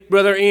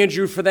Brother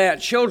Andrew for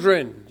that.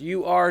 Children,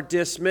 you are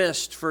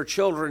dismissed for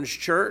Children's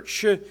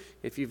Church.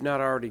 If you've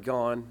not already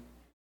gone,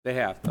 they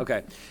have.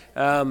 Okay.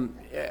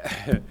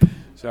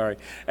 Sorry.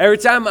 Every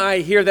time I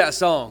hear that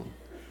song,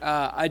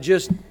 I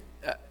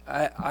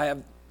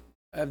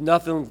have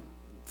nothing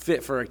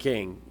fit for a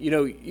king. You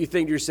know, you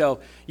think to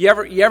yourself, you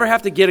ever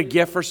have to get a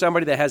gift for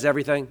somebody that has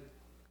everything?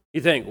 You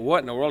think,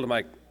 what in the world am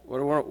I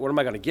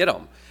going to get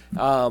them?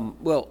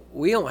 Well,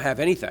 we don't have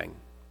anything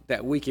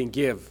that we can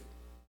give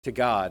to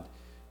God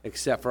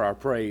except for our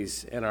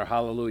praise and our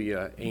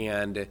hallelujah,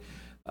 and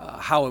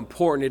how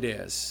important it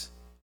is.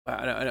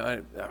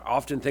 I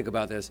often think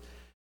about this,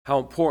 how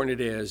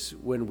important it is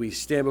when we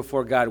stand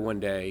before God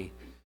one day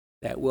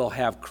that we'll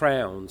have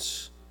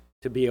crowns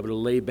to be able to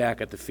lay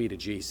back at the feet of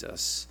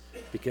Jesus,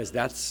 because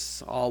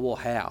that's all we'll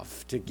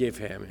have to give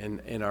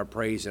him in our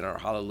praise and our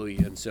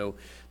hallelujah. And so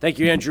thank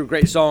you, Andrew.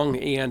 Great song,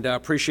 and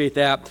appreciate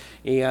that.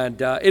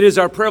 And it is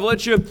our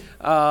privilege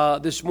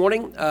this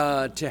morning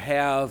to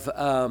have,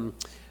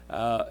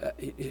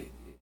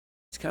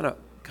 it's kind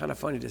of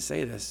funny to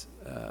say this,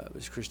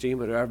 Ms. Christine,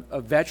 but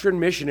a veteran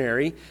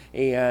missionary,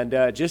 and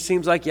just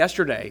seems like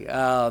yesterday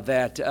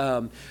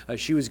that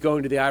she was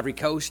going to the Ivory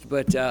Coast,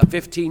 but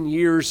 15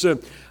 years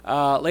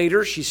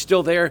later, she's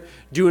still there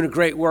doing a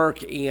great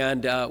work,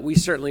 and we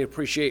certainly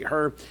appreciate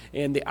her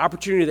and the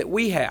opportunity that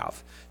we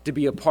have to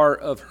be a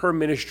part of her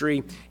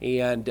ministry.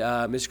 And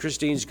Ms.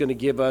 Christine's going to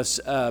give us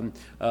an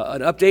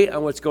update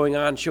on what's going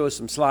on, show us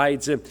some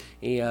slides,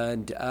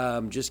 and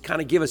just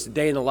kind of give us a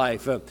day in the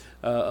life of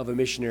a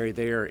missionary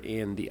there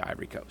in the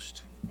Ivory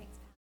Coast.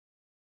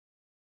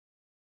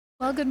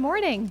 Well, good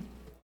morning.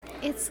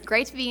 It's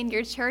great to be in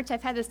your church.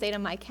 I've had this date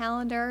on my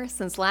calendar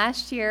since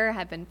last year.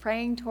 I've been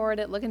praying toward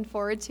it, looking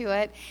forward to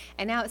it,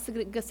 and now it's so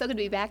good to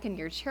be back in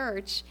your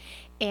church.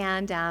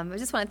 And I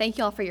just want to thank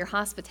you all for your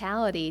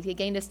hospitality,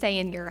 getting to stay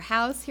in your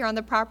house here on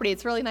the property.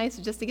 It's really nice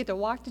just to get to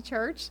walk to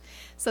church.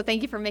 So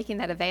thank you for making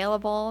that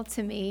available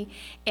to me.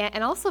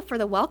 And also for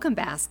the welcome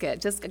basket.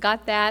 Just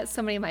got that,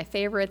 so many of my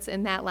favorites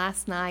in that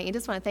last night. And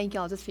just want to thank you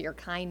all just for your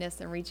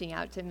kindness and reaching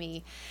out to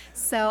me.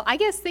 So I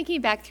guess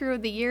thinking back through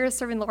the years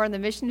serving the Lord in the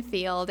mission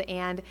field,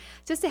 and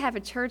just to have a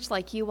church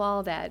like you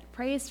all that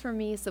prays for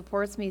me,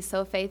 supports me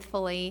so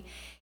faithfully.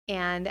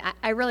 And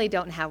I really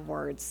don't have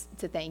words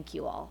to thank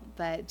you all,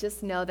 but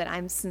just know that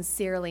I'm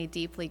sincerely,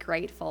 deeply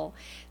grateful.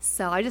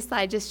 So I just thought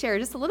I'd just share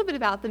just a little bit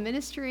about the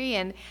ministry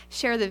and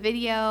share the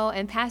video.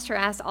 And Pastor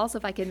asked also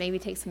if I could maybe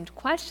take some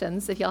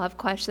questions, if y'all have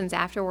questions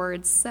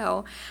afterwards.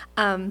 So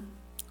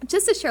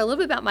just to share a little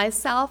bit about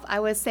myself, I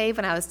was saved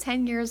when I was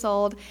 10 years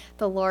old.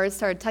 The Lord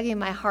started tugging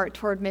my heart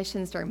toward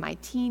missions during my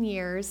teen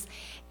years.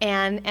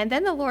 And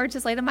then the Lord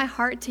just laid on my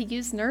heart to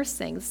use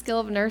nursing, the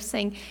skill of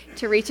nursing,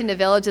 to reach into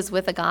villages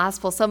with the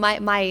gospel. So my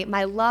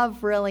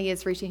love really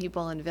is reaching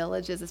people in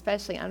villages,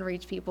 especially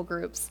unreached people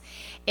groups.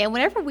 And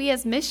whenever we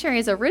as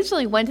missionaries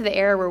originally went to the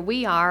area where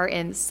we are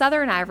in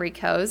southern Ivory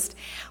Coast,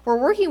 we're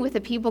working with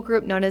a people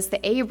group known as the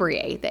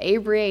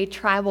Abrié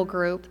tribal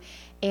group.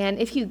 And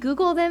if you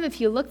Google them, if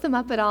you look them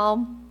up at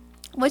all,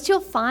 what you'll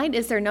find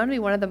is they're known to be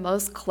one of the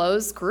most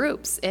closed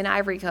groups in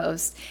Ivory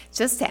Coast,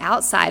 just to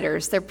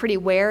outsiders. They're pretty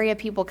wary of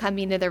people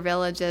coming to their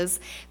villages.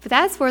 But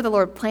that's where the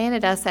Lord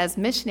planted us as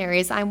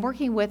missionaries. I'm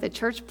working with a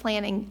church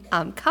planting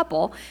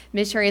couple,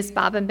 missionaries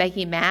Bob and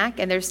Becky Mack,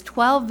 and there's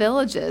 12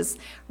 villages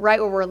right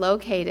where we're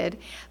located.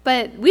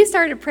 But we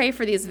started to pray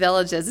for these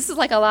villages. This is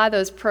like a lot of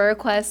those prayer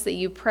requests that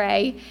you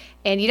pray,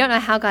 and you don't know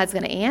how God's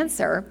going to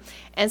answer.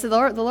 And so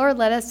the Lord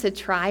led us to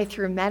try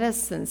through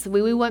medicine. So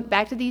we went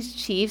back to these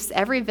chiefs.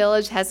 Every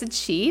village has a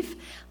chief,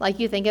 like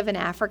you think of in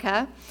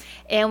Africa.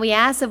 And we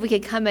asked if we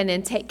could come in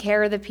and take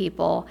care of the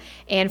people.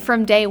 And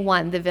from day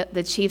one,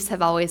 the chiefs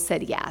have always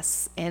said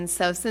yes. And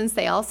so since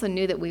they also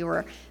knew that we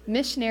were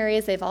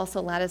missionaries, they've also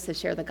allowed us to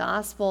share the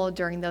gospel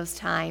during those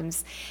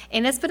times.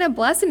 And it's been a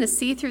blessing to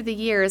see through the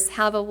years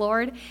how the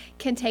Lord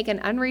can take an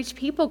unreached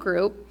people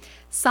group,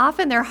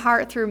 soften their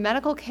heart through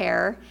medical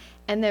care,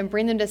 and then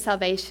bring them to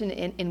salvation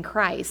in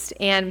Christ.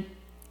 And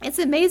it's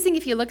amazing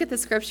if you look at the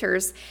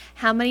scriptures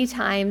how many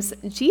times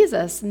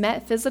Jesus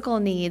met physical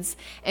needs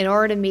in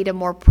order to meet a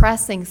more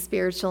pressing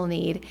spiritual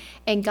need.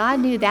 And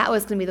God knew that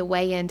was going to be the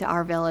way into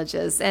our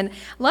villages. And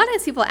a lot of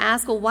times people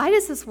ask, well, why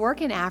does this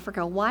work in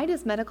Africa? Why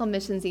does medical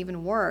missions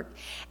even work?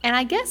 And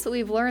I guess what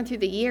we've learned through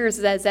the years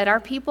is that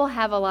our people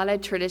have a lot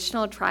of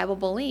traditional tribal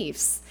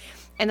beliefs.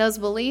 And those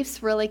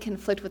beliefs really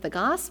conflict with the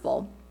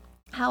gospel.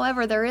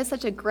 However, there is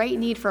such a great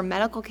need for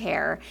medical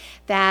care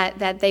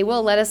that they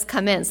will let us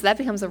come in. So that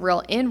becomes a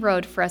real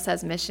inroad for us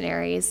as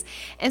missionaries.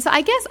 And so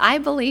I guess I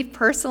believe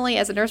personally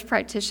as a nurse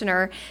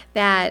practitioner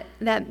that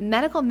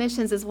medical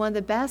missions is one of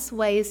the best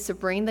ways to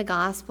bring the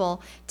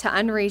gospel to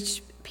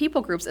unreached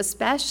people groups,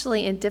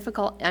 especially in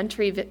difficult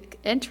entry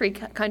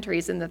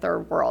countries in the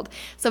third world.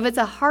 So if it's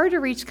a hard to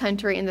reach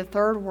country in the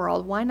third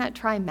world, why not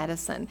try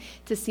medicine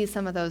to see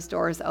some of those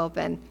doors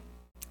open?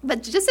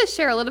 But just to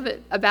share a little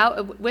bit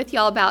with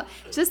y'all about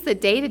just the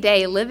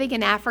day-to-day living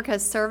in Africa,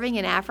 serving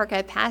in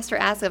Africa, Pastor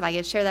asked if I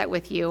could share that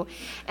with you.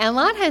 And a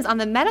lot of times on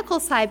the medical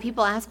side,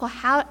 people ask, well,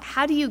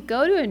 how do you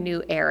go to a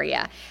new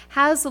area?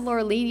 How does the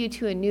Lord lead you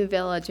to a new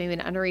village, maybe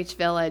an unreached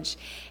village?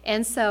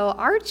 And so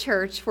our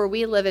church, where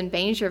we live in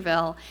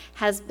Bangerville,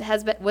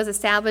 was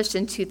established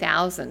in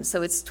 2000.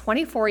 So it's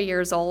 24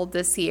 years old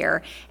this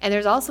year. And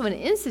there's also an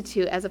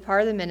institute as a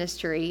part of the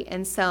ministry.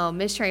 And so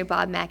missionary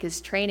Bob Mack is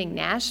training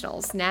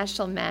national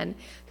men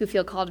who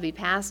feel called to be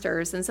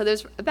pastors. And so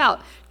there's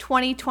about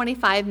 20,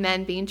 25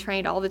 men being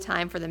trained all the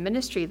time for the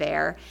ministry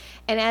there.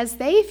 And as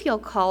they feel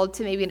called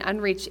to maybe an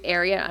unreached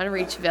area, an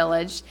unreached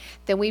village,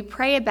 then we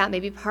pray about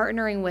maybe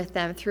partnering with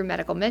them through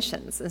medical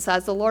missions. And so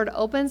as the Lord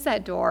opens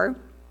that door,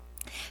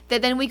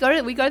 then we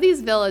go to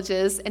these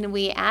villages and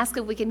we ask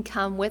if we can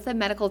come with a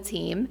medical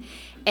team.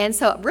 And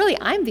so really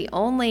I'm the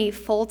only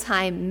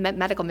full-time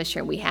medical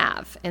missionary we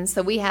have. And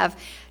so we have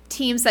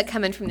teams that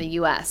come in from the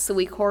U.S. So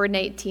we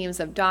coordinate teams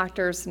of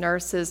doctors,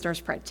 nurses, nurse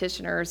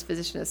practitioners,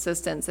 physician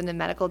assistants, and the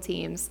medical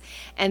teams.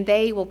 And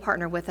they will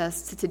partner with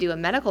us to do a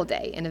medical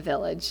day in a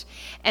village.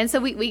 And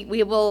so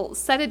we will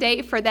set a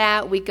date for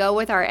that. We go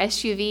with our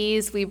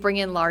SUVs. We bring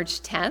in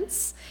large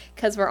tents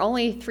because we're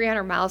only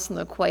 300 miles from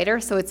the equator,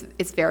 so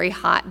it's very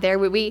hot there.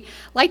 We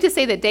like to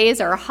say that days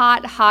are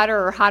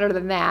hotter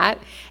than that.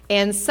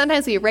 And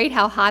sometimes we rate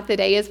how hot the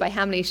day is by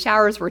how many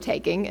showers we're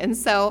taking. And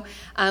so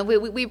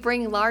we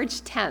bring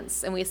large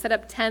tents, and we set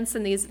up tents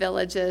in these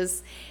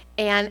villages.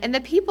 And the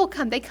people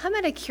come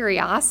out of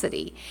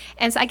curiosity.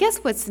 And so I guess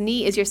what's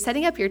neat is you're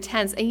setting up your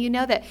tents, and you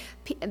know that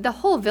the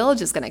whole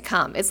village is going to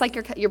come. It's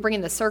like you're bringing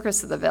the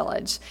circus to the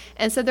village.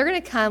 And so they're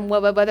going to come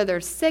whether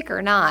they're sick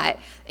or not,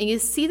 and you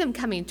see them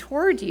coming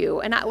toward you.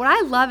 And what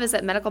I love is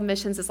that medical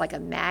missions is like a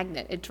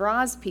magnet. It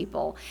draws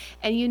people,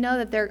 and you know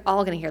that they're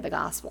all going to hear the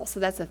gospel. So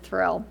that's a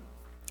thrill.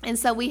 And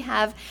so we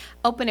have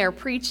open air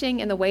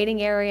preaching in the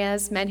waiting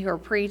areas, men who are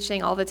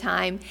preaching all the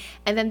time.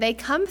 And then they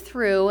come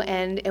through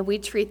and we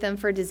treat them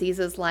for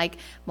diseases like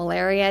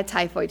malaria,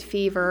 typhoid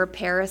fever,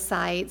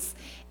 parasites,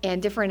 and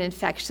different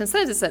infections.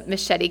 Sometimes it's a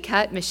machete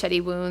cut,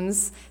 machete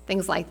wounds,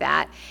 things like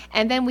that.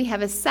 And then we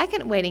have a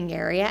second waiting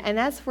area, and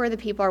that's where the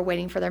people are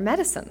waiting for their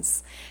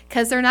medicines,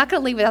 because they're not going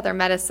to leave without their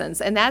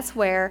medicines. And that's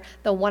where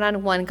the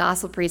one-on-one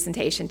gospel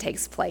presentation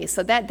takes place.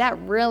 So that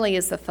really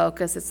is the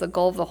focus. It's the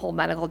goal of the whole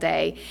medical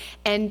day.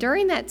 And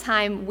during that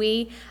time,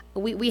 we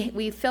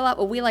fill out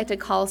what we like to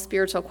call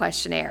spiritual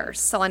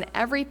questionnaires. So on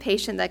every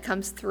patient that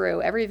comes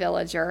through, every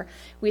villager,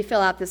 we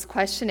fill out this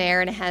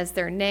questionnaire, and it has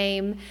their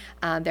name,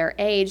 their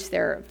age,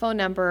 their phone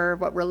number,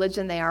 what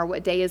religion they are,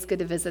 what day is good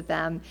to visit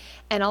them,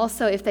 and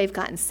also if they've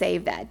gotten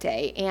saved that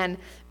day. And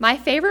my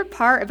favorite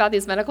part about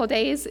these medical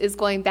days is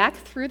going back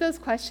through those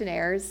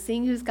questionnaires,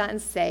 seeing who's gotten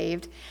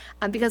saved,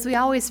 because we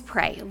always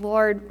pray,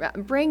 Lord,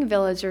 bring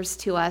villagers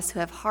to us who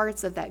have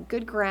hearts of that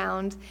good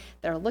ground,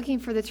 that are looking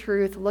for the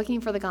truth,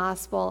 looking for the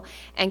gospel,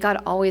 and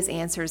God always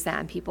answers that,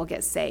 and people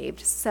get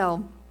saved.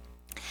 So,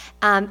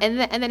 and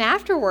then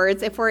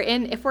afterwards, if we're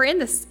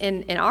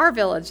in our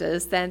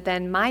villages,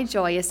 then my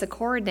joy is to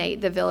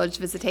coordinate the village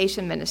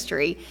visitation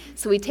ministry.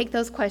 So we take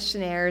those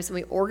questionnaires and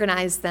we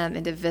organize them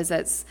into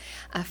visits,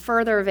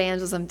 further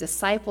evangelism,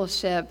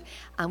 discipleship.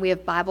 We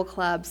have Bible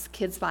clubs,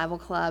 kids Bible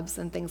clubs,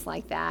 and things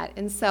like that.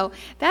 And so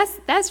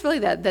that's really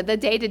the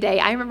day-to-day.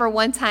 I remember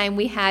one time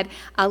we had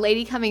a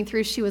lady coming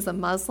through. She was a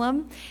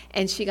Muslim,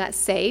 and she got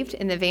saved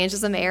in the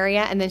evangelism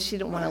area, and then she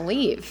didn't want to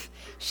leave.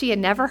 She had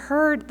never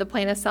heard the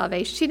plan of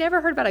salvation. She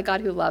never heard about a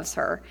God who loves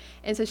her.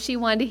 And so she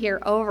wanted to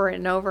hear over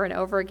and over and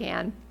over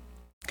again.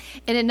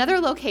 In another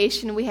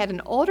location, we had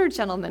an older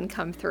gentleman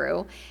come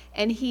through,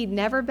 and he'd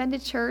never been to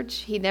church.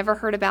 He'd never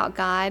heard about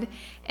God,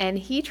 and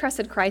he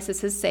trusted Christ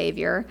as his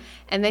Savior,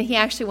 and then he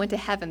actually went to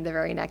heaven the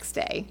very next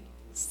day.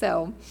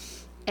 So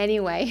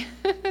anyway,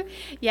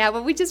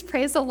 well, we just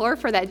praise the Lord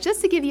for that.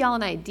 Just to give you all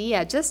an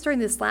idea, just during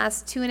this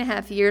last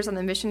 2.5 years on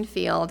the mission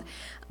field,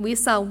 we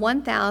saw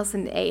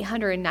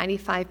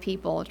 1,895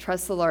 people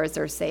trust the Lord as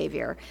their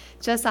Savior,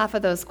 just off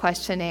of those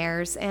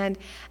questionnaires. And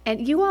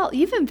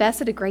you've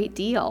invested a great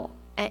deal.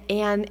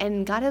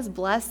 And God has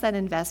blessed that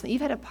investment.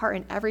 You've had a part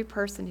in every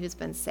person who's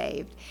been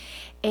saved.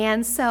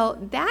 And so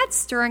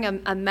that's during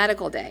a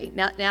medical day.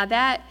 Now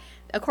that,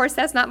 of course,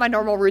 that's not my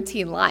normal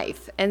routine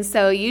life. And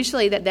so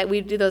usually that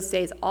we do those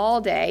days all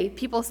day.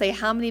 People say,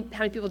 how many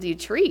people do you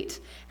treat?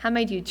 How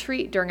many do you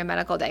treat during a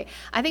medical day?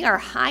 I think our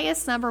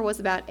highest number was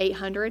about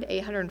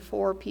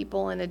 804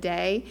 people in a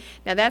day.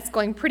 Now that's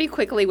going pretty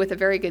quickly with a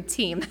very good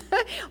team.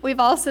 We've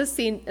also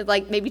seen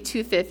like maybe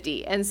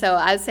 250. And so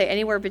I'd say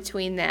anywhere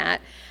between that.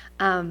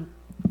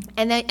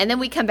 And then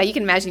we come back. You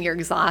can imagine you're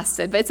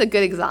exhausted, but it's a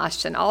good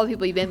exhaustion. All the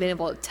people you've been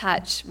able to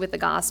touch with the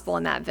gospel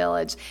in that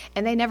village,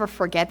 and they never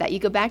forget that. You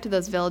go back to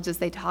those villages,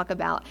 they talk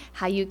about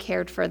how you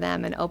cared for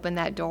them and opened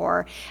that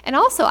door. And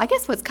also, I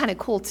guess what's kind of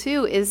cool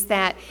too is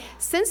that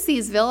since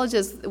these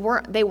villages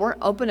weren't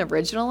open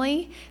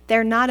originally,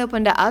 they're not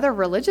open to other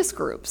religious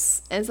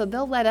groups, and so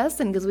they'll let us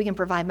in because we can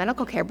provide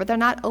medical care. But they're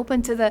not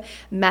open to the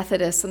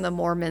Methodists and the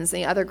Mormons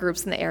and the other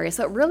groups in the area.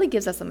 So it really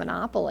gives us a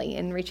monopoly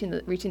in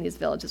reaching these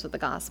villages with the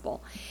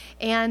gospel.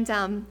 And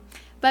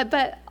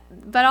but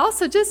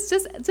also just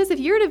if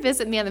you were to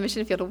visit me on the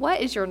mission field,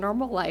 what is your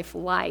normal life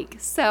like?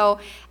 So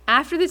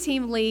after the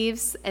team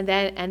leaves, and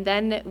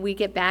then we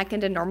get back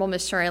into normal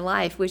missionary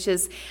life, which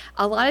is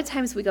a lot of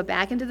times we go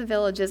back into the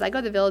villages. I go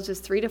to the villages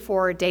 3 to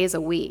 4 days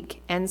a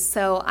week, and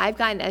so I've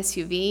got an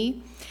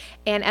SUV.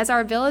 And as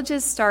our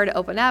villages started to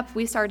open up,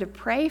 we started to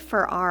pray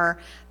for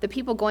the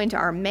people going to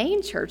our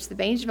main church, the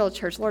Bangerville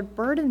Church. Lord,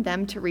 burden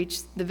them to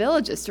reach the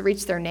villages, to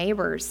reach their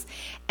neighbors.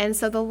 And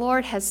so the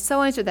Lord has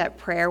so answered that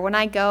prayer. When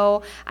I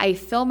go, I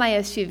fill my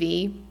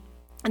SUV.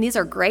 And these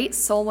are great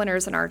soul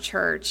winners in our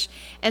church.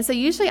 And so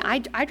usually I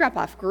drop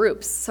off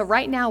groups. So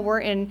right now we're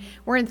in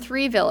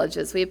 3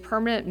 villages. We have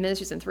permanent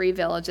ministries in 3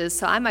 villages.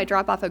 So I might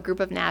drop off a group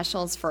of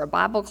nationals for a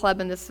Bible club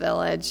in this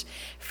village,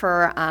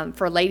 for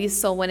ladies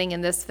soul winning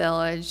in this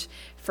village,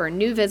 for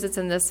new visits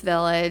in this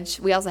village.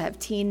 We also have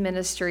teen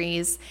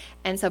ministries.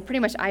 And so pretty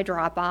much I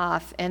drop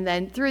off. And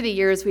then through the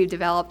years, we've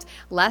developed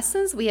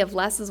lessons. We have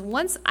lessons.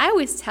 Once I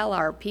always tell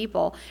our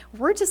people,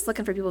 we're just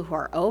looking for people who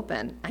are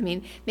open. I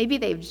mean, maybe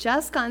they've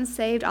just gotten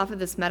saved off of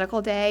this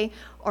medical day,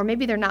 or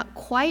maybe they're not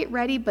quite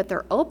ready, but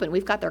they're open.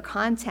 We've got their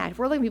contact.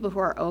 We're looking for people who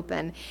are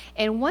open.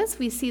 And once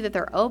we see that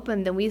they're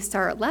open, then we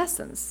start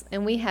lessons.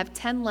 And we have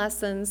 10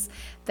 lessons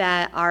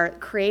that are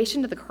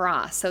creation to the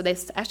cross. So they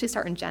actually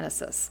start in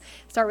Genesis.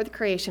 Start with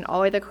creation, all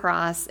the way to the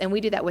cross. And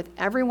we do that with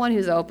everyone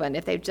who's open.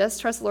 If they've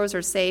just trusted the Lord as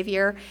their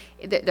Savior,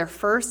 their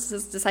first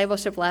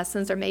discipleship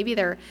lessons, or maybe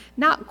they're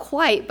not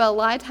quite, but a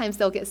lot of times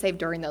they'll get saved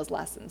during those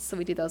lessons. So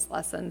we do those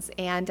lessons.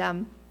 And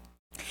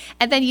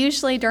then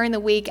usually during the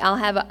week, I'll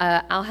have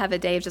a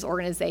day of just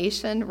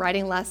organization,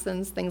 writing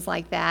lessons, things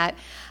like that.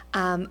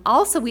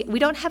 Also, we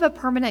don't have a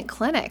permanent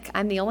clinic.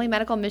 I'm the only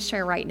medical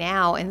missionary right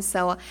now, and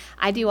so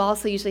I do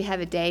also usually have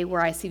a day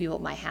where I see people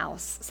at my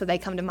house. So they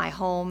come to my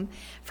home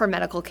for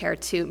medical care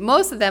too.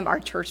 Most of them are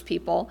church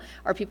people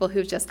or people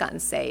who've just gotten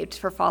saved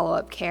for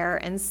follow-up care.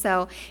 And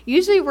so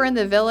usually we're in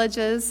the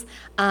villages,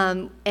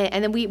 and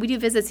then we do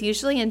visits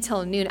usually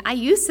until noon. I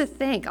used to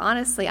think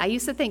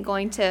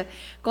going to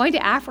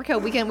Africa,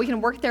 we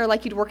can work there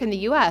like you'd work in the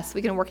U.S.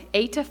 We can work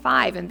 8 to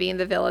 5 and be in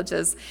the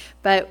villages,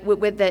 but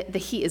with the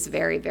heat is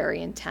very, very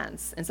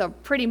intense. And so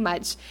pretty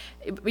much,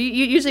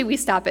 usually we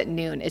stop at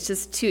noon. It's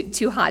just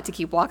too hot to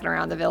keep walking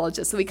around the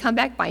villages. So we come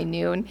back by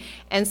noon,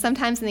 and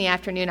sometimes in the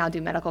afternoon I'll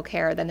do medical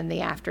care then in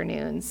the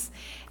afternoons.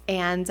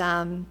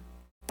 And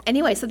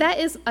anyway, so that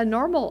is a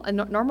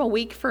normal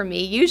week for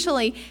me.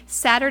 Usually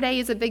Saturday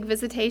is a big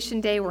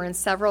visitation day. We're in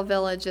several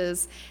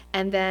villages.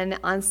 And then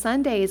on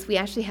Sundays, we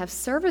actually have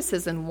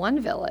services in one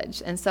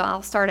village. And so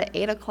I'll start at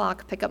 8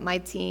 o'clock, pick up my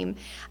team,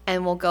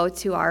 and we'll go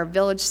to our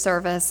village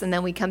service. And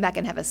then we come back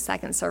and have a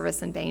second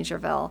service in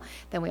Bangerville.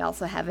 Then we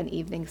also have an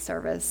evening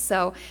service.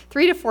 So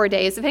 3 to 4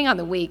 days, depending on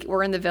the week,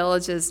 we're in the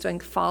villages doing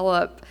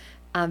follow-up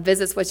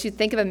visits, what you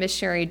think of a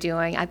missionary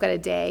doing. I've got a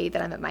day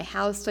that I'm at my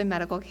house doing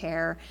medical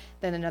care,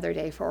 then another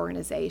day for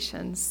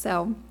organizations.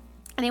 So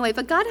anyway,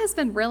 but God has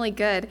been really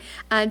good.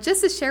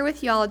 Just to share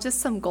with you all just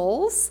some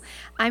goals.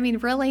 My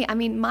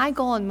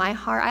goal in my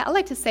heart, I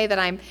like to say that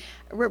I'm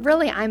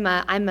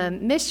a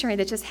missionary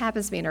that just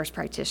happens to be a nurse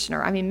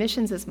practitioner. I mean,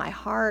 missions is my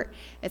heart.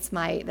 That's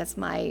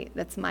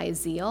my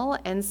zeal.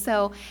 And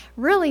so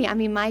really,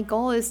 my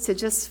goal is to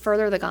just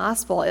further the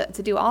gospel,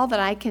 to do all that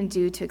I can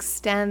do to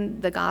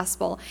extend the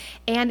gospel.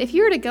 And if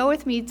you were to go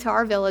with me to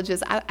our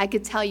villages, I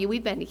could tell you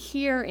we've been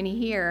here and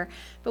here,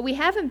 but we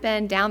haven't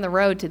been down the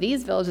road to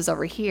these villages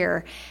over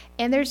here.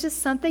 And there's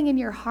just something in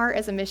your heart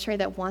as a missionary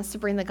that wants to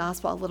bring the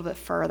gospel a little bit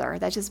further,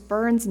 that just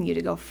burns in you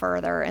to go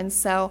further. And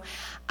so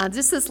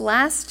just this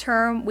last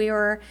term, we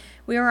were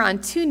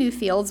on 2 new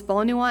fields,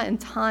 Bonua and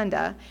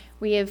Tonda.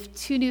 We have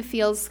 2 new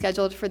fields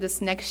scheduled for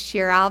this next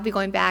year. I'll be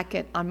going back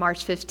on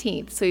March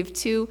 15th.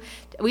 So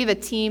we have a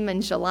team in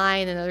July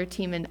and another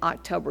team in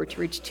October to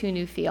reach 2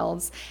 new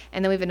fields.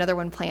 And then we have another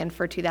one planned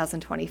for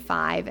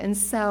 2025. And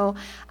so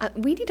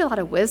we need a lot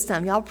of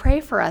wisdom. Y'all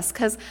pray for us,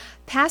 because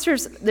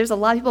pastors, there's a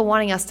lot of people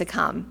wanting us to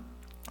come.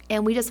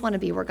 And we just want to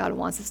be where God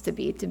wants us to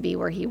be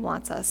where He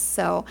wants us.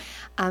 So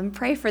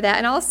pray for that.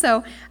 And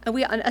also,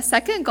 a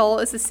second goal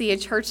is to see a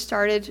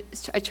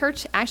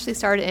church actually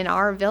started in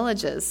our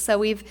villages. So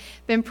we've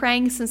been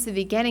praying since the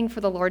beginning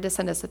for the Lord to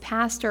send us a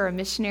pastor, a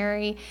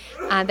missionary,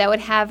 that would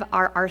have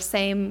our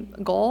same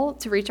goal,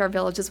 to reach our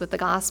villages with the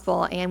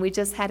gospel. And we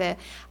just had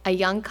a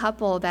young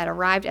couple that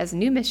arrived as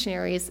new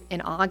missionaries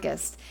in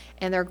August.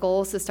 And their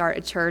goal is to start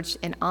a church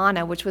in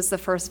Anna, which was the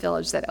first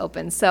village that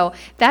opened. So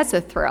that's a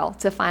thrill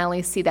to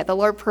finally see that that. The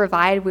Lord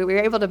provided. We were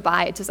able to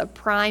buy just a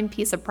prime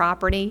piece of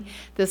property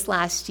this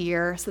last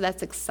year, so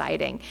that's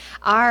exciting.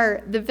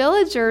 The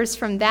villagers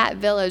from that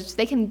village,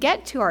 they can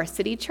get to our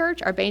city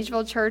church, our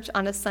Bainville church,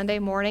 on a Sunday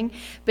morning,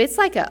 but it's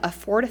like a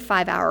 4 to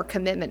 5 hour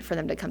commitment for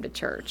them to come to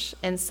church.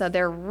 And so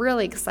they're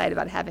really excited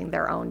about having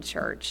their own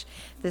church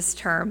this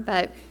term.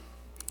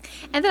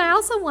 And then I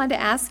also wanted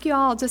to ask you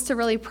all just to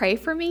really pray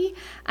for me.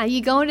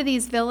 You go into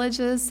these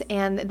villages,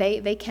 and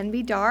they can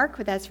be dark,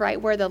 but that's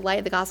right where the light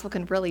of the gospel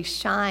can really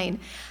shine.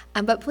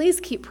 But please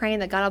keep praying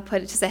that God will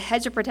put just a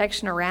hedge of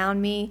protection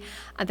around me,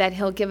 that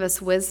he'll give us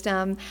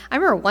wisdom. I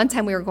remember one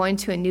time we were going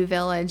to a new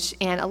village,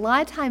 and a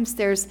lot of times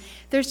there's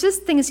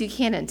just things you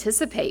can't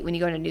anticipate when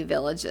you go to new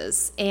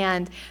villages.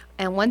 And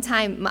one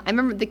time, I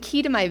remember the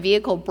key to my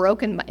vehicle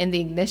broke in the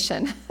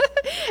ignition.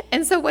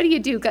 And so what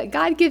do?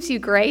 God gives you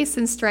grace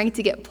and strength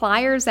to get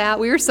pliers out.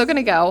 We were still going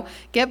to go,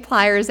 get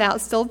pliers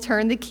out, still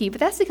turn the key. But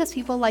that's because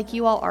people like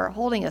you all are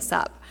holding us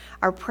up,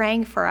 are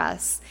praying for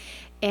us.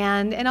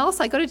 And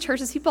also, I go to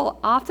churches, people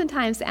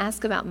oftentimes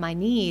ask about my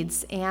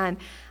needs, and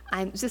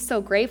I'm just so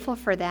grateful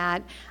for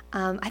that.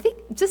 I think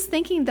just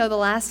thinking, though, the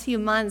last few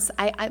months,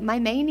 my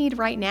main need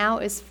right now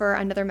is for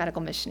another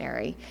medical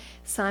missionary.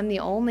 So I'm the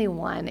only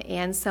one,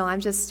 and so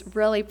I'm just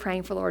really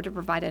praying for the Lord to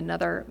provide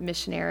another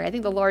missionary. I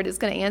think the Lord is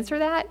going to answer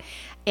that,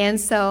 and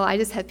so I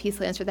just have peace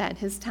to answer that in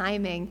his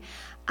timing.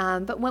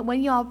 But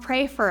when you all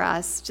pray for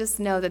us, just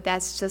know that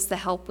that's just the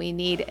help we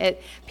need.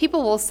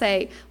 People will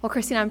say, well,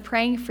 Christine, I'm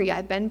praying for you.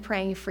 I've been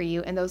praying for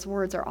you. And those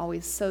words are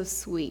always so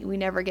sweet. We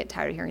never get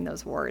tired of hearing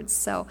those words.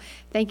 So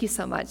thank you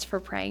so much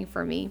for praying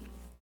for me.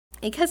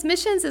 Because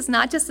missions is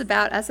not just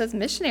about us as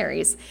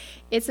missionaries.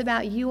 It's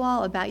about you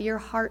all, about your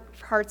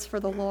hearts for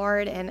the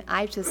Lord. And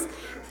I just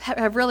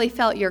have really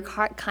felt your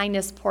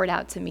kindness poured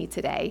out to me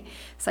today.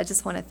 So I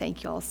just want to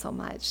thank you all so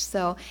much.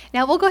 So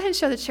now we'll go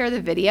ahead and share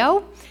the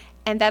video.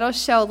 And that'll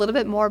show a little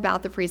bit more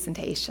about the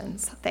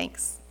presentations.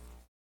 Thanks.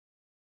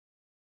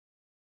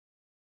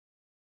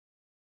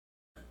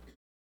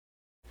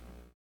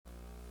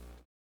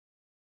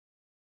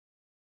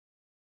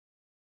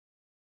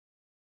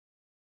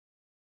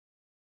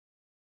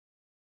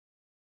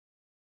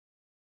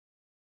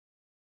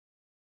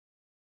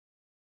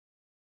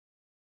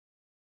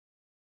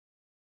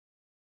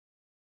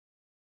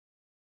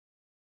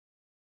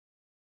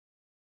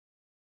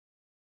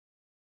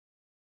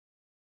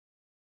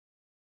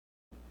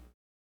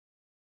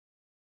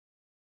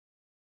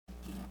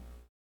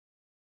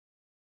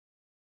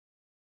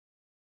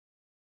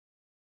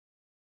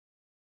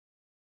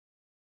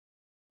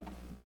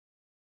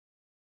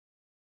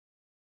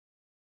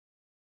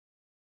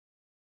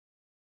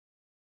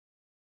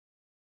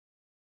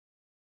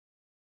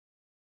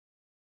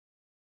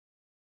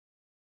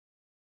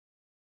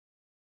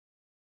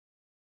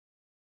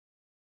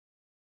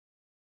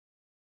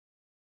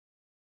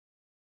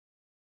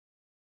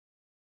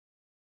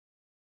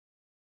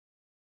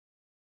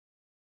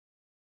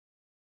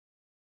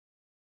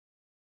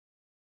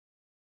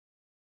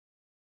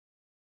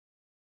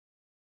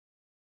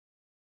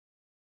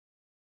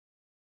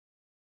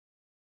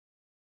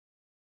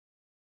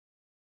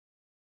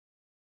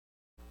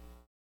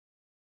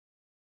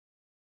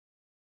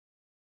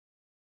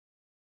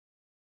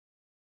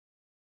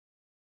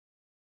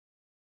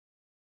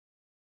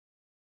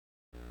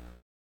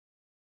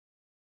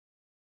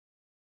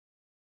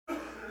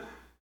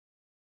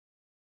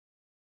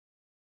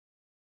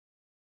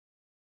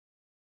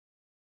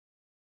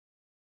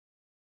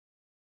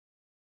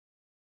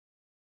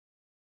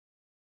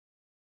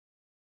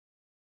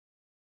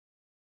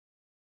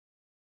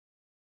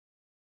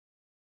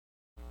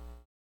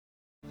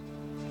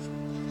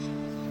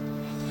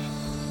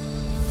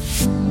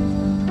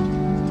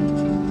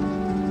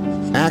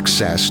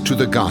 Access to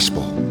the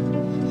gospel.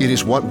 It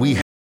is what we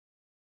have.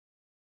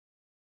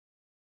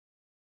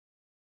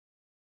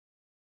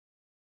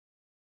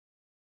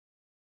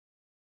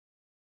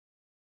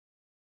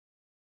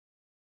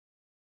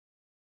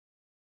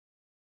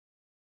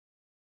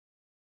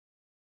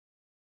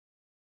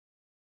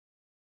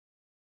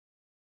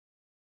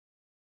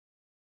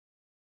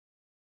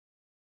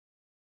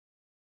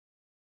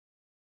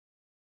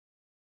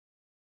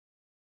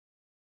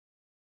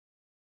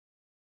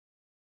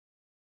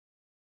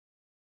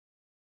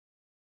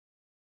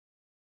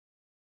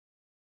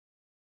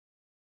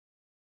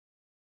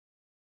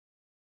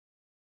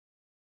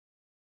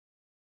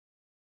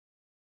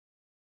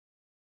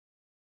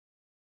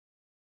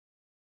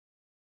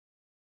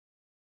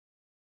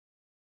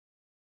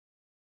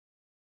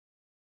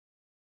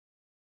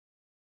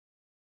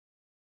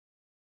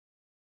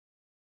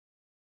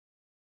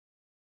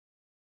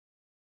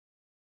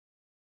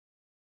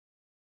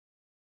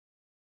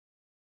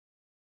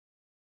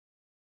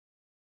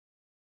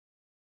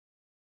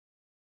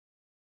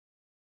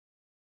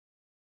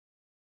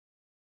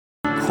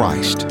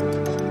 Christ.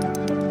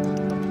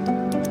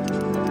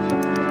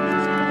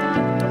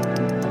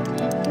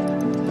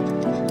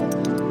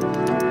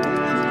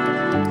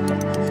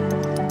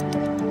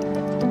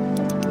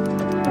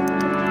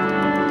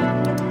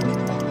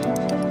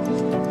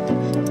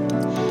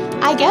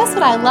 I guess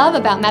what I love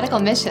about medical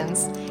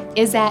missions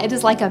is that it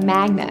is like a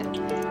magnet.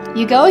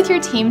 You go with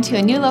your team to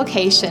a new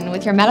location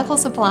with your medical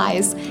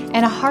supplies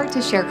and a heart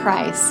to share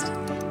Christ.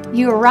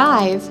 You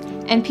arrive,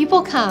 and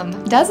people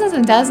come, dozens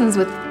and dozens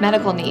with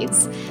medical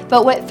needs.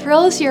 But what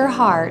thrills your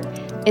heart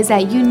is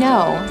that you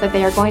know that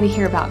they are going to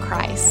hear about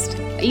Christ.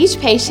 Each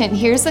patient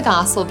hears the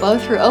gospel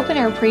both through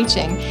open-air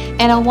preaching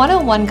and a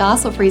one-on-one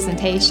gospel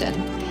presentation.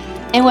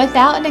 And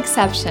without an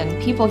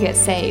exception, people get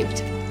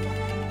saved.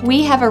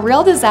 We have a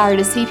real desire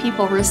to see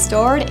people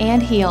restored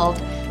and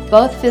healed,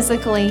 both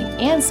physically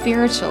and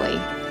spiritually.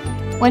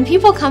 When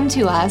people come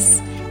to us,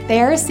 they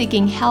are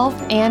seeking health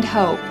and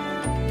hope,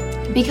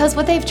 because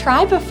what they've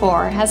tried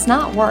before has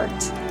not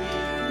worked.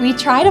 We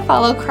try to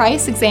follow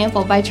Christ's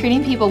example by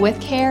treating people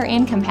with care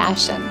and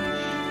compassion.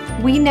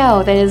 We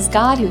know that it is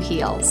God who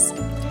heals.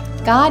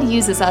 God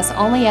uses us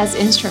only as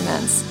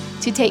instruments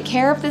to take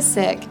care of the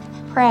sick,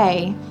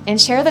 pray, and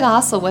share the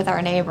gospel with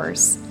our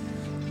neighbors.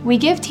 We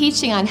give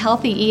teaching on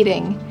healthy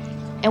eating,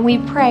 and we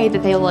pray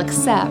that they will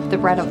accept the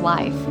bread of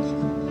life.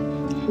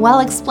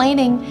 While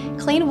explaining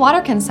clean water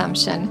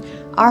consumption,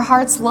 our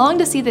hearts long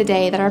to see the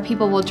day that our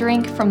people will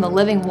drink from the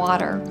living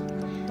water.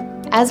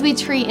 As we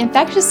treat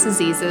infectious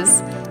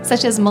diseases,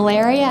 such as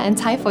malaria and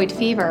typhoid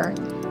fever,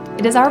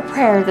 it is our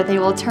prayer that they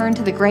will turn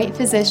to the great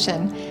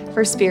physician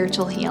for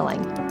spiritual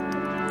healing.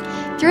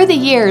 Through the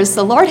years,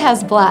 the Lord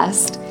has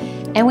blessed,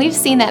 and we've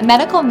seen that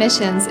medical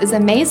missions is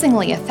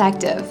amazingly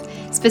effective,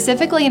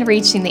 specifically in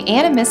reaching the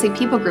animistic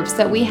people groups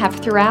that we have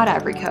throughout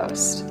Ivory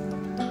Coast.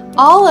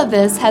 All of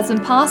this has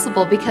been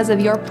possible because of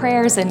your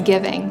prayers and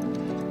giving.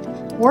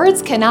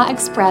 Words cannot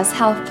express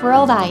how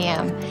thrilled I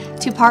am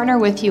to partner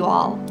with you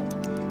all.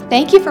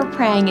 Thank you for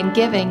praying and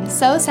giving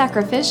so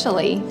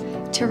sacrificially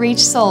to reach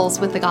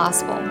souls with the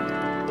gospel.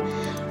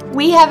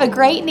 We have a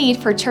great need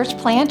for church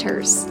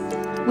planters.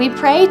 We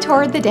pray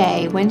toward the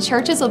day when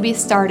churches will be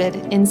started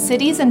in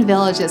cities and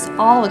villages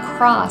all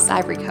across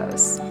Ivory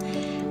Coast.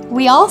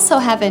 We also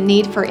have a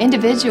need for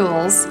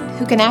individuals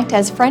who can act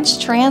as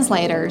French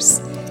translators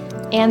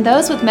and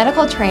those with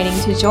medical training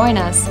to join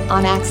us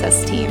on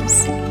access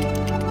teams.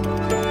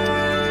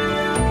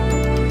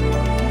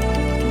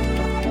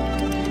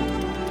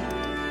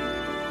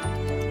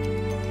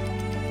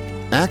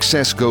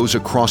 Access goes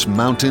across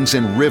mountains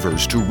and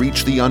rivers to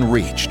reach the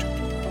unreached,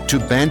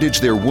 to bandage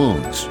their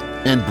wounds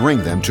and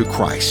bring them to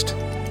Christ.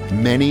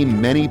 Many,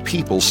 many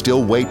people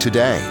still wait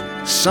today.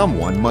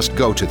 Someone must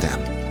go to them.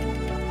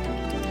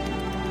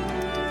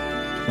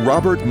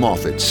 Robert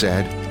Moffat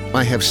said,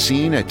 "I have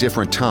seen at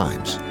different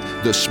times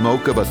the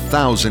smoke of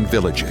 1,000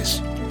 villages,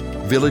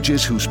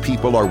 villages whose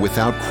people are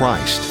without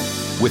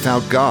Christ,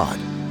 without God,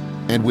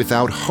 and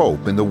without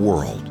hope in the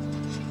world."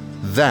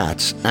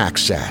 That's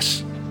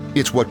access.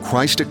 It's what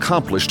Christ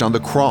accomplished on the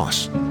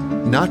cross,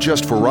 not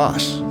just for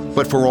us,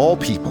 but for all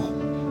people,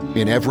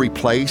 in every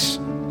place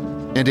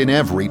and in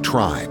every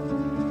tribe.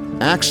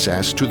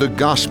 Access to the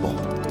gospel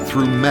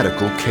through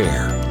medical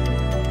care.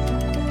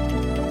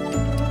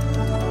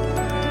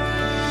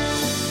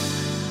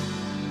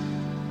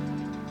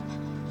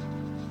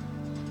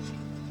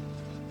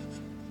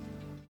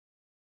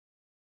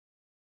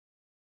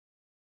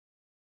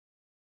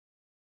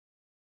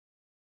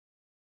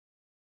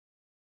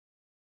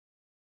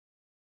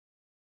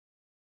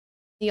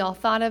 Y'all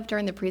thought of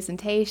during the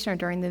presentation or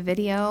during the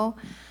video.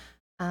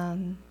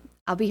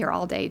 I'll be here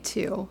all day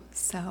too,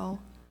 so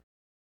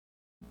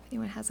if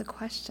anyone has a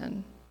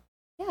question.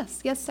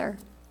 Yes, sir.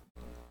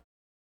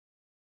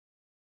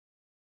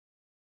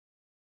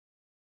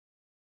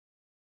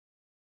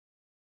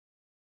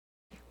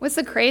 What's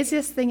the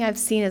craziest thing I've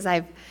seen is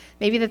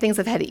maybe the things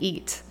I've had to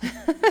eat.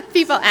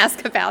 People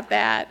ask about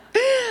that.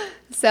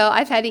 So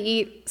I've had to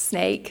eat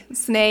snake.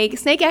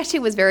 Snake actually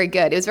was very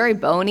good. It was very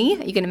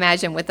bony. You can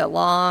imagine with a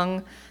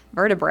long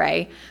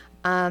vertebrae.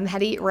 Had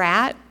to eat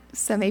rat.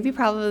 So maybe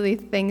probably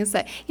things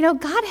that,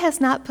 God has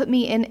not put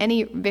me in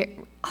any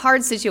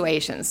hard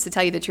situations, to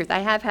tell you the truth. I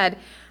have had,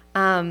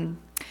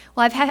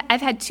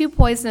 I've had 2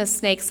 poisonous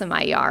snakes in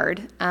my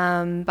yard.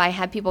 I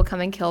had people come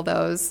and kill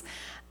those.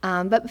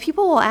 But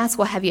people will ask,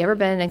 well, have you ever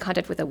been in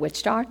contact with a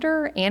witch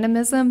doctor,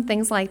 animism,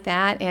 things like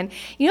that? And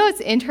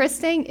what's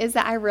interesting is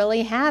that I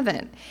really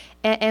haven't.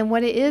 And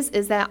what it is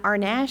that our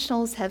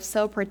nationals have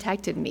so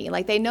protected me.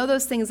 Like, they know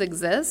those things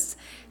exist,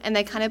 and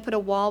they kind of put a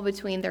wall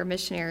between their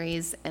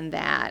missionaries and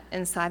that.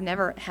 And so I've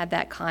never had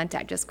that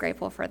contact, just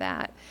grateful for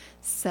that.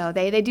 So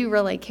they do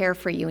really care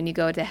for you when you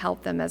go to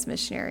help them as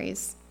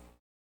missionaries.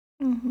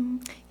 Mm-hmm.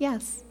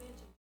 Yes.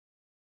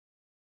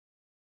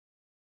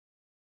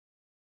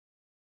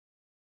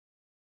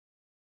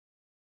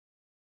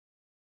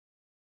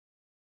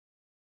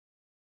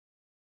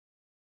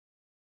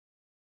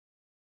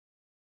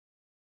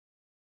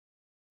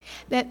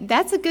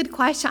 That's a good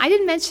question. I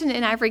didn't mention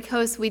in Ivory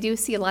Coast we do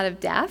see a lot of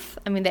death.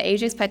 I mean, the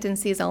age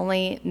expectancy is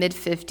only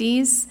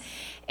mid-50s,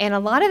 and a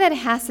lot of that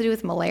has to do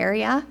with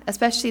malaria,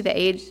 especially the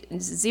age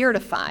 0 to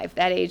 5,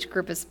 that age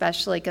group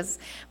especially, because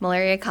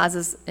malaria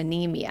causes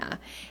anemia.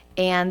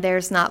 and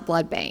there's not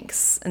blood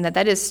banks. And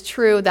that is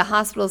true. The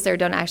hospitals there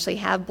don't actually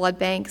have blood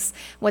banks.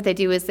 What they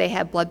do is they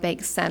have blood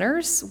bank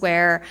centers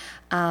where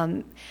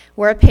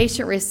a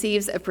patient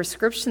receives a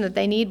prescription that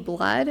they need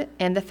blood,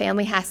 and the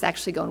family has to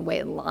actually go and wait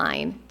in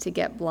line to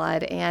get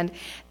blood. And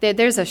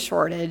there's a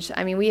shortage.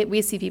 I mean,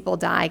 we see people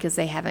die because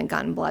they haven't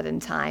gotten blood in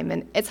time.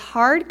 And it's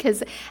hard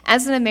because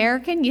as an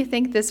American, you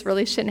think this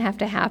really shouldn't have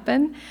to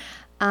happen.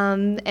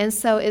 And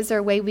so is there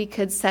a way we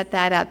could set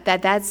that up?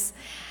 That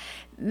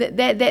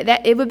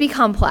it would be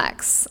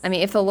complex. I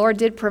mean, if the Lord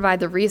did provide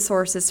the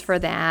resources for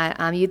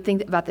that, you'd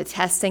think about the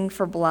testing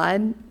for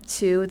blood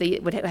too. They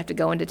would have to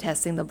go into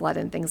testing the blood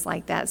and things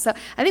like that. So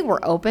I think we're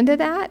open to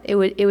that. It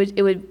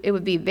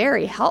would be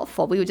very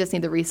helpful. We would just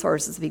need the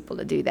resources of people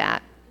to do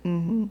that.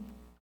 Mm-hmm.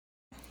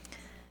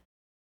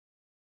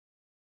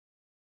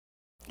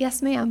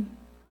 Yes, ma'am.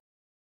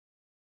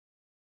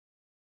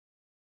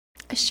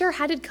 Sure.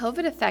 How did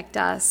COVID affect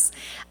us?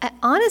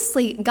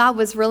 Honestly, God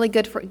was really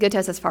good to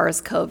us as far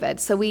as COVID.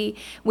 So we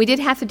did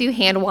have to do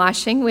hand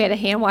washing. We had a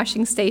hand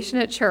washing station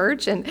at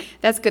church, and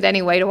that's good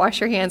anyway to wash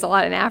your hands a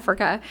lot in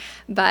Africa.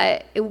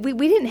 But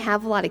we didn't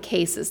have a lot of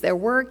cases. There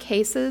were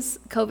cases,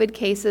 COVID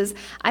cases.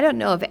 I don't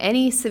know of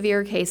any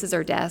severe cases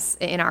or deaths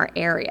in our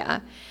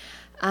area.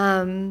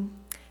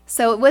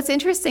 So what's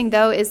interesting,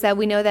 though, is that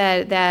we know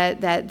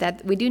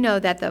that we do know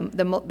that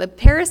the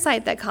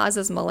parasite that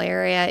causes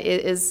malaria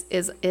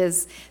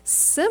is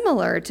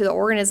similar to the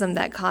organism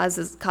that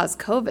caused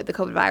COVID, the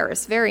COVID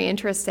virus. Very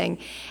interesting.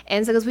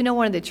 And so because we know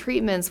one of the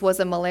treatments was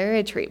a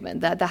malaria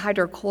treatment, the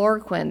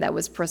hydrochloroquine that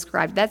was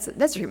prescribed, that's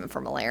a treatment for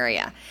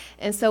malaria.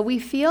 And so we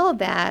feel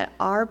that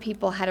our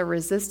people had a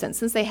resistance.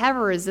 Since they have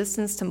a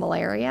resistance to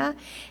malaria,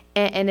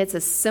 and it's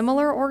a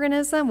similar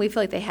organism, we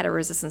feel like they had a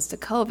resistance to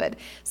COVID.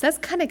 So that's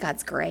kind of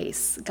God's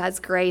grace,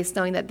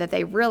 knowing that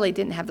they really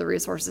didn't have the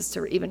resources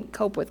to even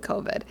cope with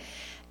COVID.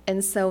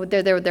 And so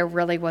there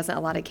really wasn't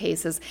a lot of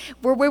cases.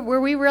 Where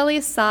we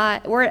really saw,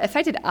 where it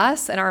affected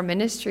us and our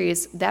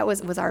ministries, that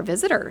was our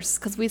visitors,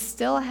 because we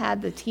still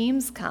had the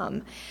teams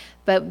come,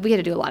 but we had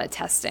to do a lot of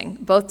testing,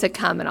 both to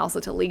come and also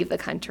to leave the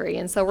country.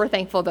 And so we're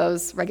thankful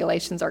those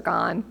regulations are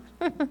gone.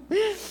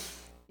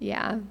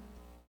 Yeah.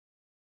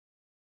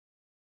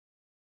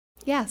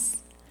 Yes.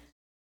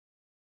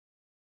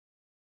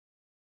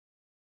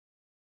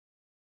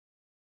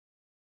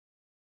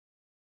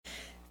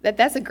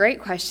 That's a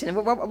great question.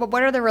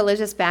 What are the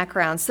religious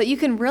backgrounds? So you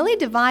can really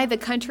divide the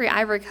country,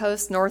 Ivory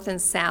Coast, north and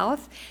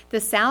south.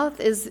 The south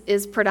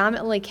is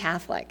predominantly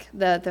Catholic.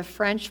 The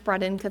French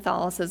brought in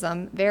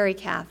Catholicism, very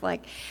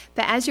Catholic.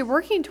 But as you're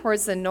working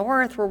towards the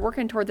north, we're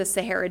working toward the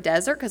Sahara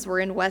Desert because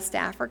we're in West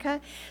Africa.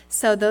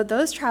 So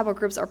those tribal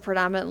groups are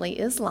predominantly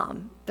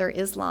Islam. They're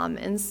Islam.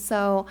 And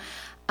so...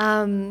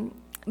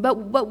 But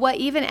what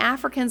even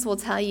Africans will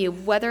tell you,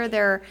 whether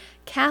they're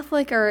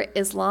Catholic or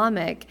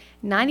Islamic,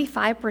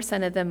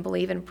 95% of them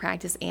believe and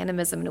practice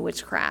animism and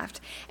witchcraft.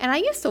 And I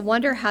used to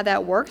wonder how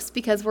that works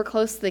because we're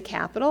close to the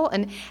capital.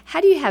 And how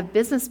do you have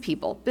business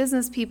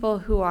people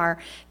who are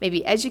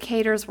maybe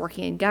educators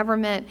working in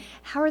government,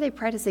 how are they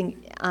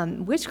practicing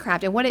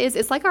witchcraft? And what it is,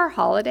 it's like our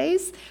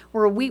holidays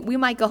where we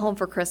might go home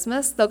for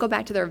Christmas. They'll go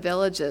back to their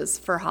villages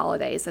for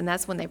holidays, and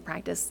that's when they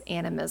practice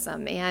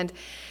animism. And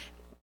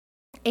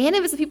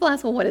animism, people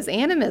ask, well, what is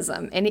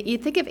animism? And you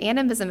think of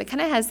animism, it kind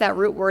of has that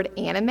root word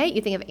animate.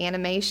 You think of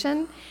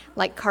animation,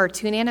 like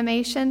cartoon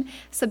animation.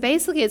 So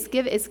basically,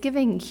 it's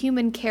giving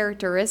human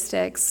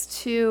characteristics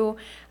to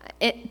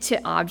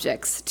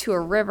objects, to a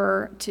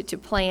river, to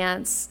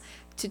plants,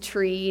 to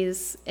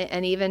trees,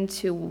 and even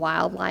to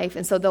wildlife.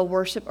 And so they'll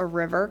worship a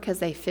river because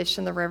they fish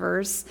in the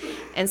rivers.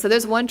 And so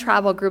there's one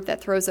tribal group that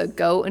throws a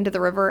goat into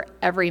the river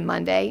every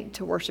Monday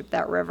to worship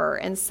that river.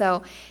 And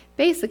so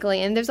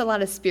basically, and there's a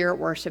lot of spirit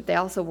worship. They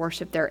also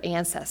worship their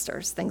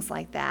ancestors, things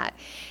like that.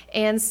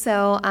 And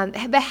so,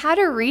 but how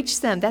to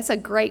reach them? That's a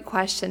great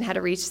question, how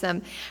to reach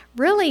them.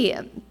 Really,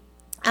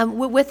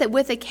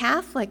 with the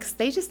Catholics,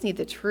 they just need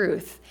the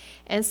truth.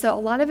 And so a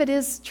lot of it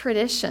is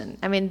tradition.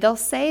 I mean, they'll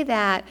say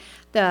that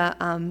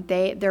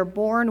they're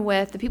born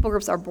with, the people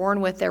groups are born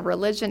with their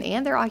religion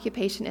and their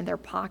occupation in their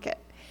pocket.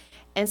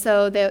 And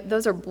so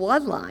those are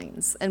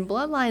bloodlines. And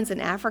bloodlines in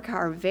Africa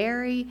are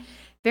very,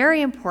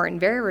 very important,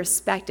 very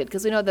respected,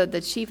 because we know that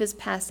the chief is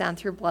passed down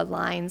through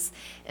bloodlines.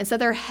 And so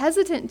they're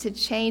hesitant to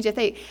change.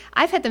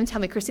 I've had them tell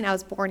me, Christine, I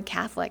was born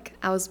Catholic.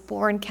 I was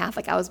born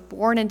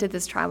into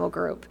this tribal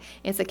group.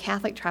 It's a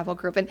Catholic tribal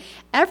group. And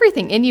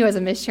everything in you as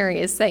a missionary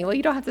is saying, well,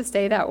 you don't have to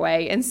stay that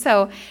way. And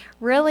so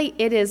really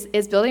it is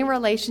building a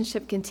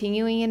relationship,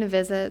 continuing in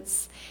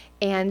visits,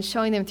 and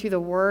showing them through the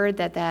word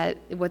that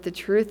what the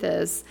truth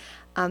is.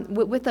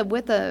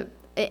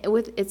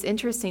 It's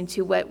interesting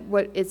too.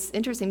 It's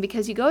interesting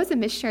because you go as a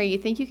missionary, you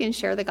think you can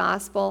share the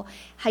gospel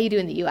how you do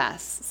in the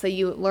U.S. So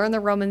you learn the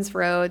Romans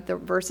Road, the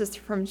verses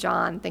from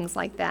John, things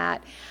like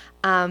that.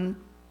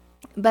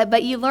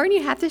 But you learn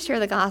you have to share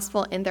the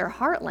gospel in their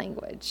heart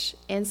language.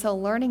 And so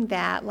learning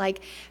that,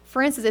 like,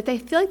 for instance, if they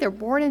feel like they're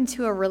born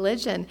into a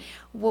religion,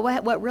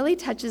 what really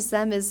touches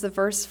them is the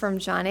verse from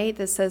John 8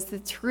 that says, the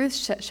truth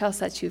shall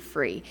set you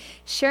free.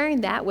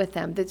 Sharing that with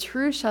them, the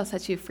truth shall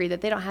set you free,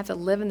 that they don't have to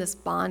live in this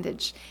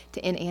bondage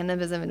to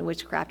animism and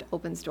witchcraft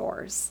opens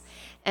doors.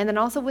 And then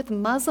also with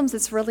Muslims,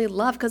 it's really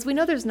love, because we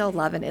know there's no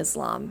love in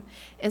Islam.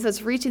 And so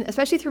it's reaching,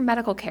 especially through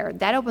medical care,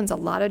 that opens a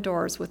lot of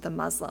doors with the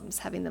Muslims,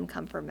 having them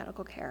come for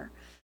medical care.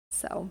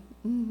 So,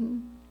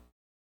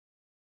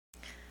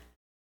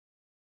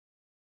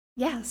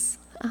 yes.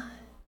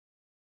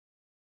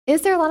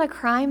 Is there a lot of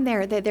crime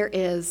there? There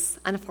is,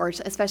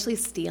 unfortunately, especially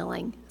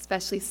stealing.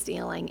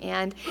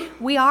 And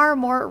we are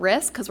more at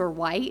risk because we're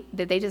white,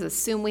 that they just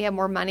assume we have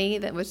more money,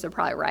 which they're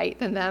probably right,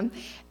 than them.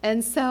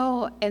 And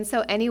so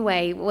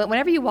anyway,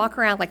 whenever you walk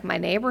around like my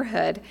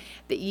neighborhood,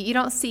 you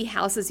don't see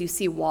houses, you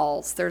see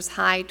walls. There's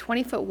high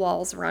 20-foot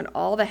walls around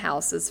all the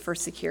houses for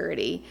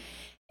security.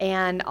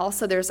 And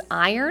also there's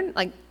iron,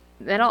 like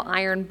metal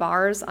iron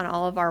bars on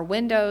all of our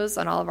windows,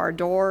 on all of our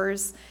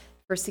doors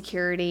for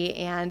security.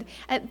 And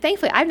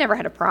thankfully, I've never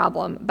had a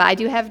problem, but I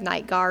do have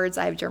night guards.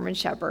 I have German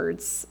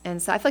Shepherds. And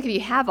so I feel like if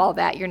you have all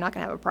that, you're not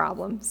going to have a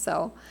problem.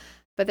 So,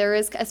 but there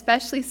is,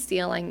 especially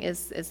stealing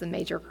is a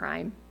major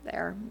crime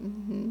there.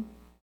 Mm-hmm.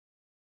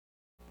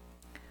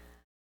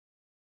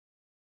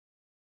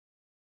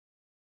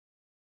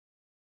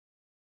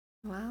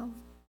 Wow.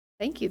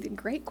 Thank you.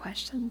 Great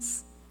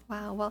questions.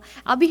 Wow. Well,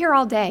 I'll be here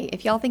all day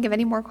if y'all think of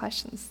any more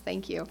questions.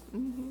 Thank you.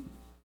 Mm-hmm.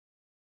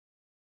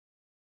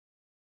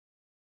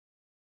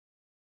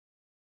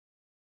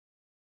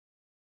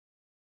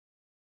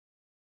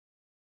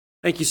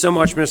 Thank you so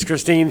much, Miss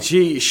Christine.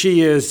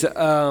 She is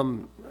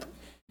great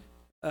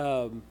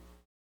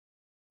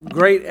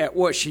at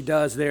what she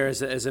does there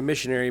as a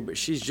missionary, but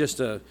she's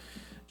just a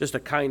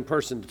kind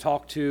person to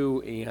talk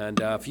to. And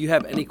if you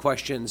have any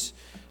questions,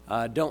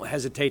 don't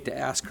hesitate to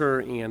ask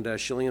her, and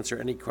she'll answer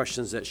any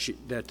questions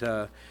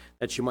that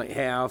you might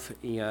have.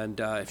 And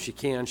if she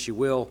can, she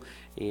will.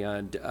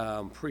 And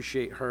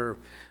appreciate her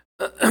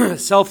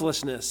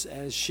selflessness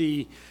as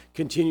she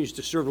continues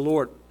to serve the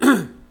Lord.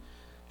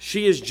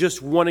 She is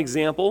just one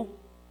example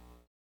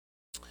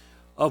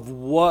of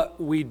what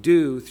we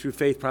do through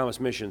Faith Promise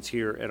Missions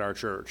here at our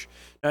church.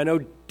 Now, I know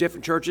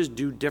different churches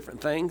do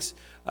different things,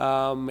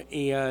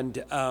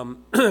 and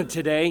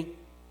today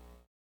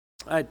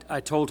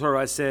I told her,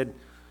 I said,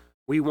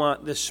 we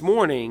want this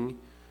morning's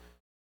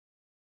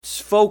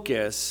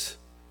focus,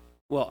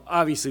 well,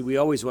 obviously we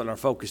always want our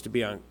focus to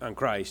be on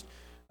Christ,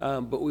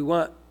 but we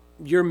want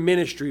your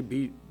ministry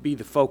be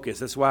the focus.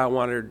 That's why I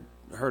wanted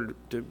her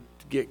to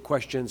get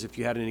questions if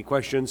you had any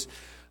questions.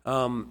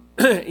 And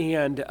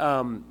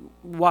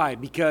why?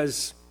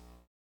 Because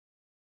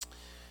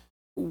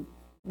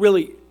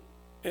really,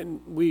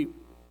 and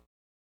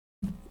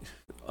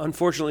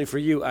unfortunately for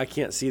you, I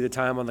can't see the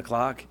time on the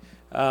clock.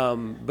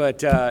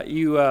 But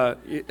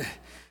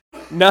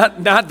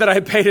not that I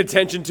paid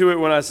attention to it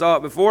when I saw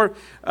it before,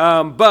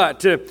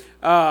 but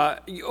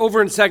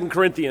over in 2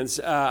 Corinthians,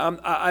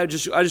 I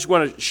just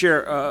want to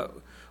share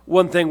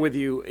one thing with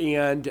you,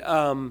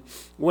 and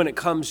when it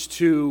comes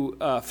to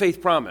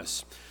faith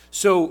promise.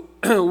 So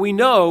we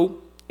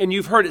know, and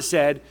you've heard it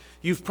said,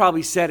 you've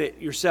probably said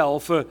it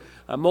yourself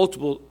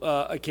multiple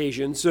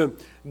occasions,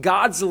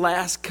 God's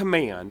last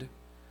command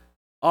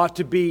ought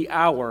to be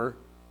our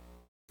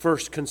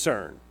first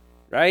concern,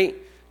 right?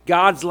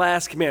 God's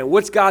last command.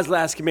 What's God's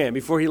last command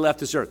before he left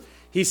this earth?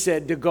 He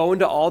said to go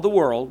into all the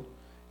world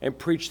and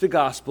preach the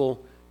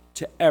gospel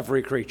to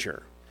every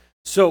creature.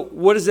 So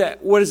what does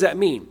that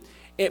mean?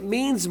 It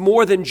means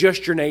more than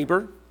just your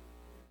neighbor.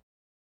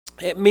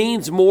 It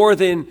means more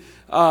than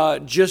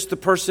just the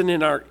person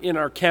in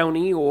our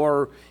county,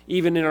 or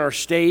even in our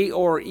state,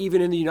 or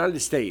even in the United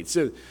States.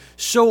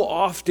 So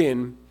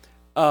often,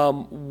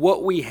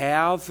 what we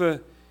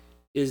have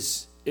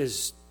is,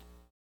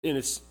 and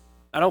it's.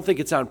 I don't think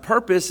it's on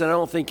purpose, and I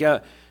don't think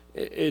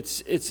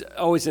it's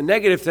always a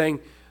negative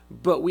thing.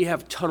 But we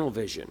have tunnel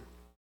vision,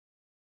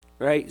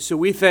 right? So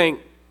we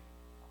think.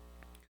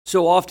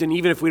 So often,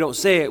 even if we don't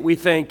say it, we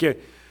think,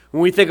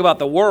 when we think about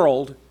the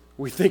world,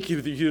 we think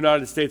of the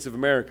United States of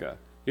America,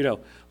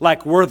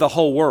 like we're the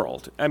whole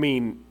world. I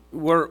mean,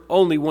 we're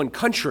only one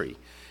country,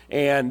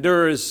 and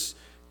there's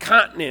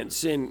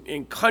continents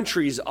and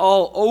countries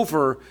all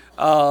over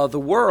the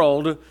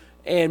world,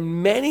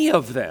 and many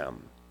of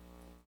them,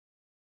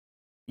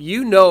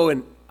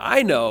 and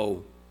I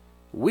know,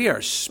 we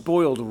are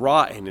spoiled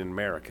rotten in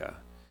America.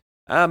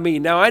 I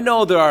mean, now I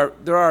know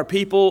there are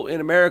people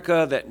in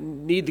America that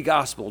need the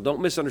gospel.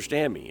 Don't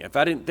misunderstand me. If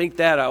I didn't think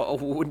that, I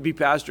wouldn't be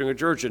pastoring a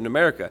church in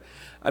America.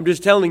 I'm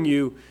just telling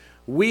you,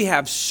 we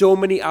have so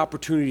many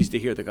opportunities to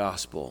hear the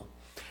gospel.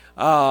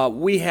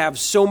 We have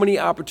so many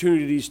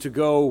opportunities to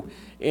go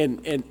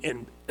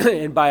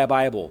and buy a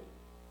Bible,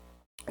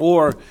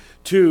 or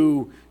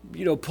to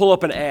pull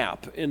up an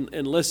app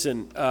and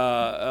listen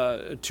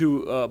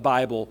to a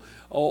Bible,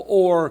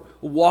 or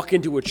walk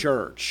into a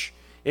church.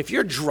 If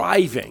you're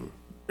driving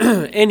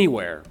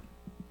anywhere,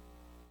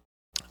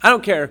 I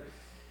don't care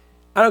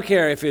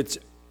if it's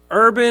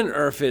urban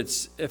or if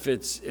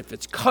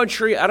it's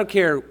country. I don't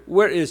care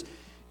where it is.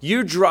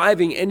 You're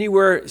driving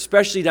anywhere,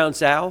 especially down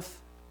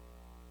south,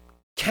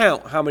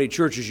 count how many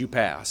churches you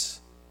pass.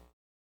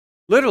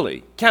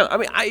 Literally, count. I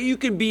mean, you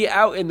can be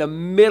out in the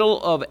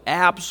middle of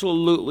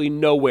absolutely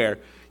nowhere.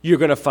 You're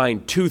going to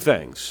find two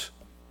things: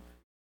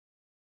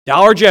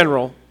 Dollar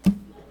General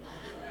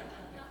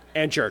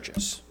and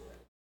churches.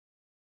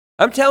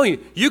 I'm telling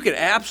you, you can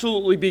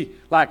absolutely be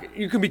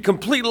you can be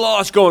completely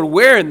lost going,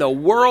 where in the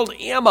world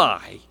am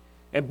I?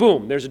 And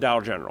boom, there's a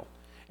Dollar General.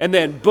 And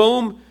then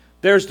boom,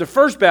 there's the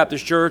First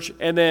Baptist Church,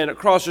 and then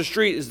across the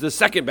street is the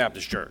Second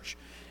Baptist Church.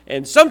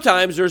 And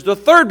sometimes there's the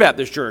Third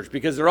Baptist Church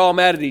because they're all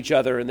mad at each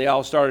other and they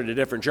all started a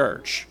different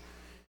church.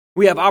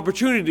 We have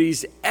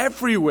opportunities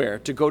everywhere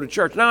to go to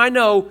church. Now, I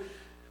know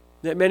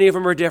that many of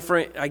them are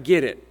different. I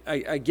get it.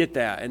 I get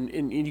that.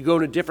 And you go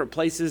to different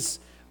places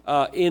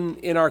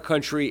in our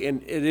country,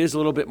 and it is a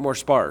little bit more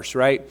sparse,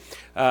 right?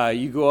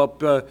 You go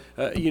up,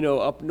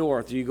 up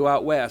north. You go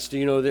out west.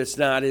 That's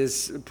not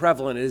as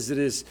prevalent as it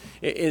is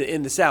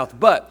in the south.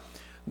 But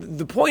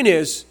the point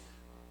is,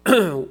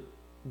 there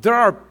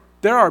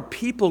are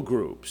people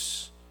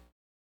groups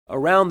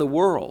around the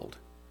world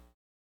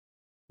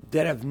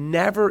that have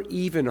never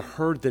even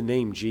heard the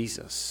name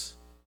Jesus.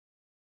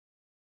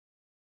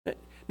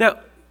 Now,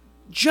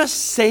 just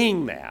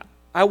saying that,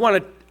 I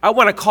want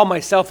to call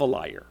myself a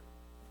liar.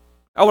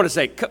 I want to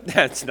say,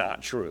 that's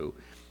not true.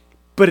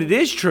 But it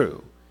is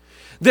true.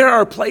 There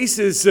are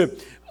places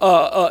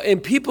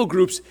and people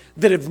groups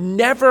that have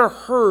never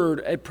heard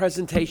a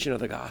presentation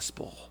of the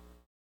gospel.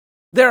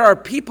 There are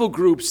people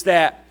groups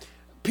that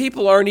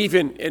people aren't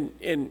even,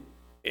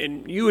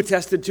 and you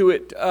attested to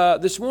it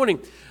this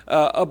morning,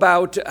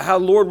 about how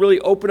Lord really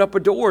opened up a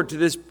door to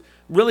this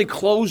really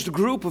closed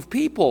group of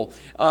people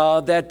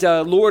that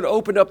Lord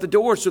opened up the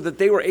door so that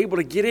they were able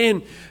to get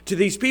in to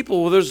these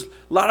people. Well, there's a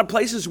lot of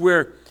places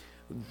where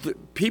the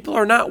people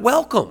are not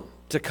welcome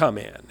to come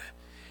in.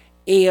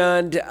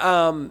 And,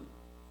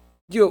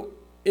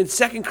 in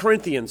 2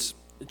 Corinthians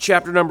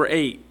chapter number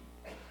 8,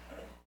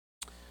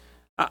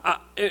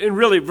 and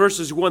really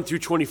verses 1 through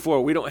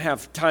 24, we don't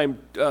have time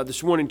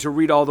this morning to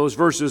read all those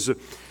verses,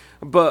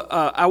 but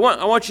I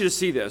want you to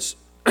see this.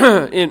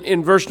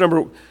 in verse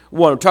number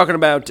 1, I'm talking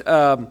about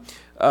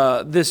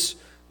this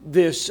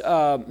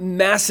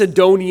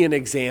Macedonian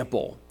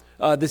example,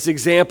 this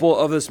example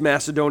of this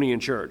Macedonian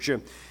church.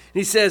 And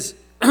he says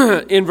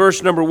in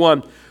verse number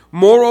 1,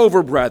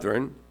 "Moreover,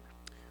 brethren,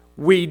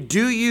 we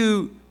do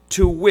you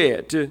to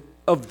wit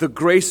of the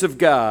grace of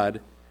God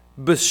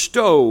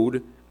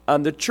bestowed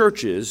on the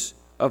churches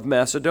of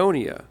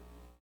Macedonia,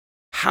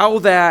 how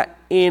that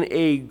in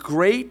a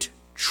great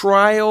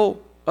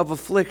trial of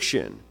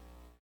affliction,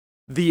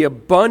 the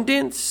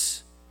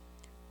abundance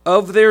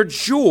of their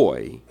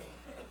joy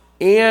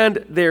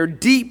and their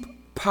deep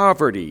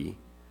poverty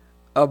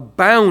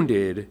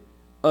abounded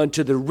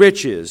unto the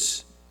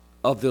riches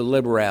of the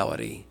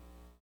liberality."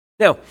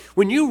 Now,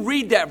 when you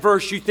read that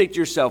verse, you think to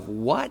yourself,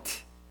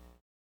 what?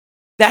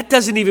 That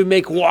doesn't even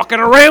make walking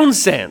around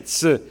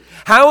sense.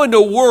 How in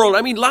the world,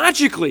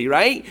 logically,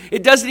 right?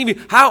 It doesn't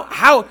even,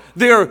 how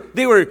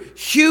they were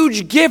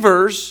huge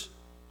givers,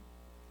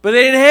 but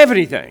they didn't have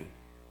anything.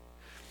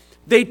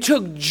 They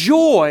took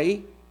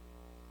joy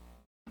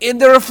in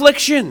their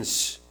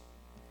afflictions.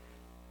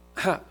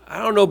 I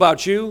don't know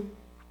about you.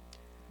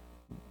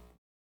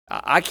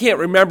 I can't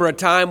remember a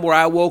time where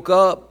I woke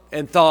up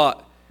and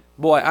thought,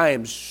 boy, I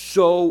am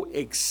so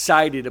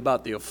excited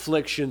about the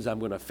afflictions I'm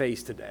going to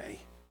face today.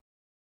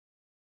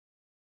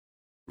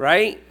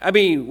 Right?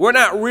 We're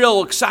not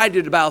real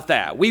excited about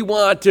that. We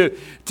want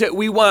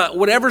we want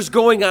whatever's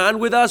going on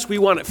with us, we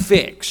want it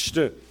fixed.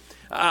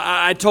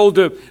 I told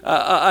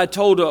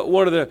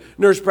one of the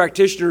nurse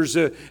practitioners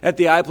at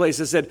the eye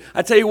place, I said,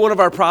 I tell you one of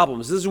our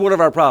problems. This is one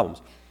of our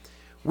problems.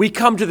 We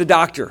come to the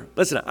doctor.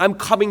 Listen, I'm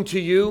coming to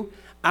you.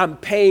 I'm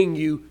paying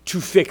you to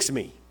fix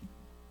me.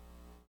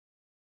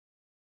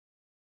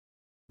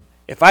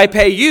 If I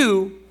pay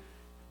you,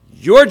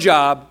 your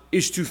job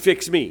is to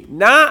fix me.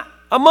 Not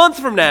a month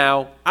from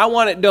now, I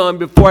want it done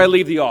before I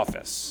leave the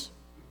office.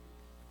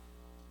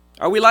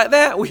 Are we like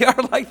that? We are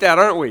like that,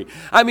 aren't we?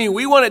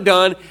 We want it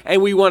done,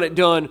 and we want it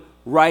done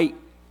right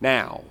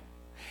now.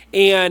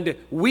 And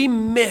we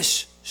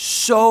miss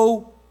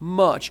so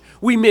much.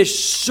 We miss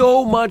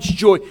so much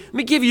joy. Let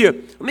me give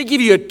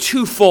you a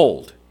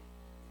twofold.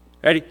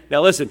 Ready?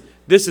 Now listen,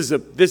 this is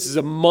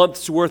a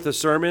month's worth of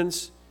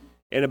sermons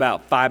in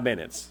about 5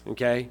 minutes,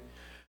 okay?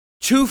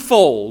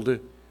 Twofold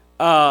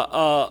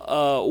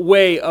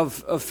way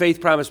of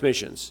Faith Promise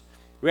Missions.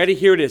 Ready?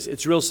 Here it is.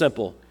 It's real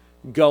simple.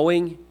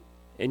 Going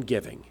and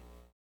giving.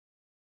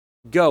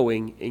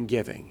 Going and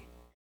giving.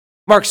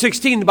 Mark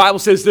 16, the Bible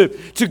says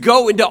to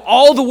go into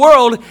all the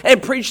world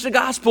and preach the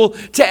gospel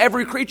to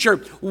every creature.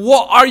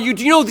 What are you?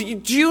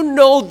 Do you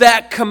know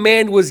that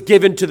command was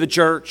given to the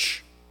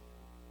church?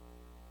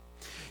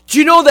 Do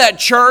you know that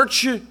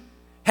church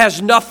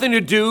has nothing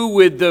to do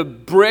with the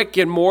brick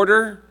and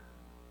mortar?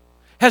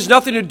 Has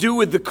nothing to do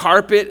with the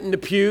carpet and the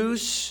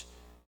pews?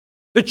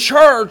 The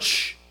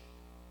church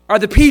are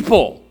the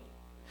people.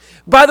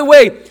 By the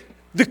way,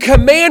 the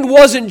command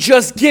wasn't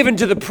just given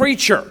to the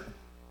preacher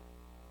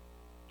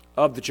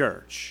of the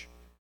church.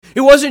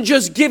 It wasn't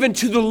just given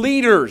to the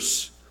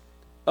leaders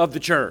of the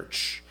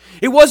church.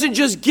 It wasn't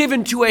just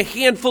given to a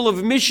handful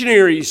of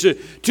missionaries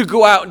to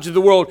go out into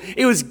the world.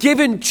 It was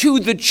given to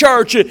the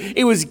church.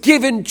 It was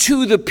given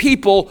to the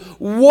people.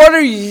 What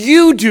are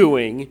you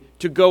doing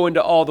to go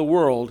into all the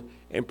world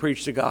and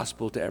preach the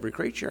gospel to every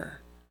creature?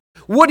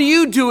 What are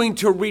you doing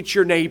to reach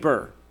your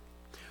neighbor?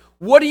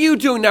 What are you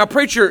doing? Now,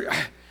 preacher,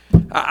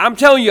 I'm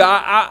telling you,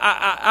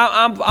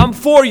 I'm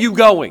for you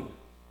going.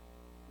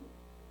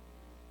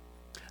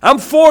 I'm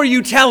for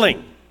you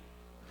telling.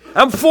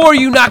 I'm for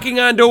you knocking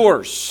on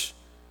doors.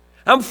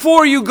 I'm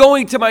for you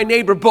going to my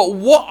neighbor. But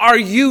what are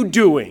you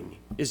doing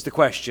is the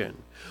question.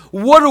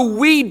 What are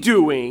we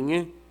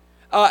doing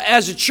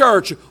as a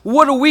church?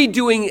 What are we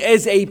doing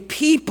as a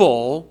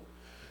people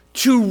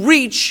to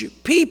reach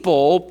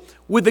people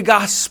with the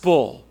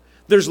gospel?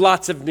 There's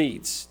lots of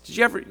needs. Did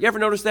you ever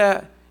notice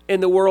that?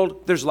 In the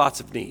world, there's lots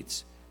of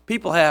needs.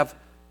 People have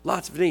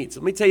lots of needs.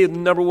 Let me tell you the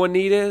number one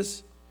need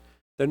is.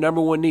 Their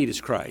number one need is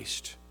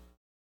Christ.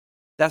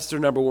 That's their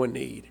number one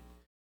need.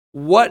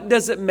 What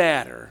does it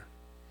matter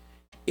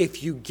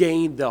if you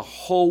gain the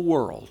whole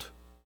world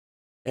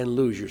and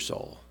lose your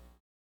soul?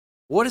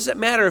 What does it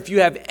matter if you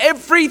have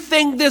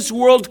everything this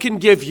world can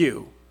give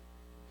you?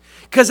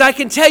 Because I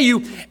can tell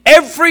you,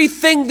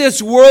 everything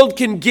this world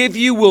can give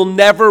you will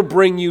never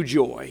bring you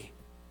joy.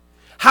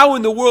 How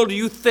in the world do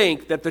you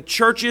think that the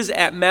churches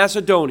at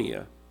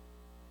Macedonia,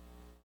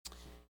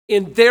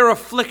 in their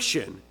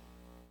affliction,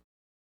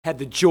 had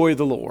the joy of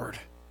the Lord?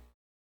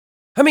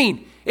 I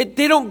mean,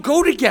 they don't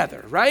go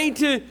together,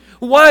 right?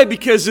 Why?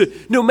 Because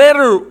no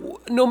matter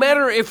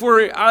if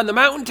we're on the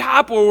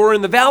mountaintop or we're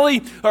in the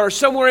valley or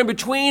somewhere in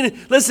between,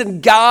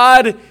 listen,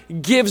 God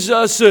gives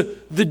us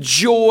the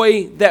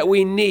joy that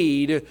we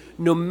need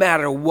no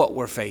matter what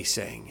we're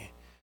facing.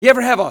 You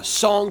ever have a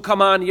song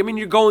come on? I mean,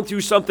 you're going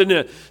through something,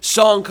 a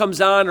song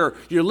comes on, or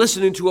you're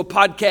listening to a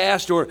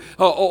podcast, or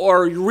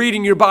you're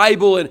reading your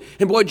Bible, and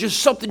boy,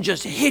 just something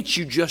just hits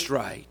you just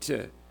right.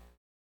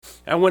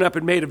 I went up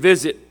and made a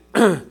visit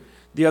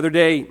the other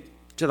day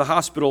to the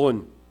hospital,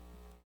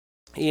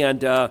 and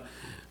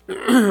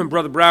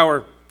Brother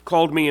Brower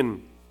called me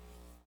and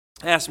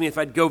asked me if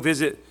I'd go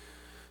visit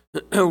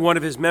one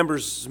of his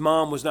members. His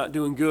mom was not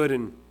doing good,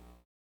 and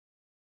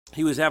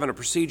he was having a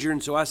procedure,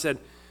 and so I said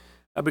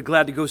I'd be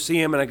glad to go see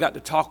him, and I got to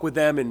talk with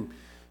them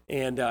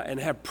and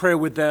have prayer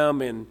with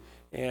them, and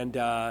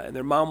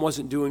their mom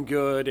wasn't doing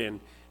good,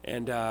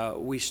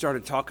 and we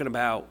started talking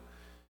about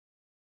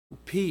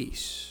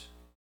peace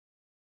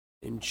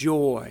and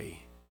joy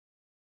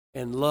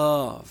and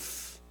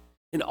love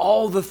and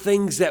all the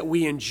things that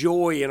we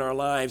enjoy in our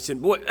lives.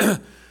 And boy,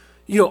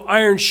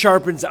 iron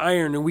sharpens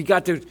iron, and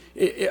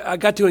I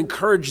got to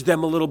encourage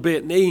them a little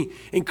bit, and they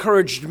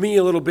encouraged me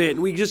a little bit,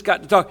 and we just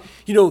got to talk.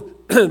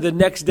 The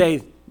next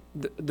day,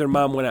 their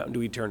mom went out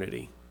into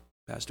eternity,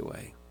 passed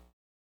away.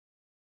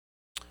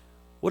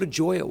 What a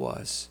joy it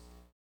was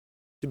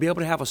to be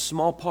able to have a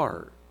small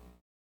part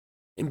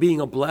in being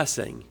a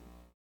blessing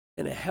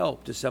and a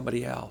help to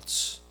somebody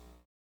else.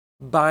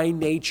 By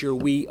nature,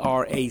 we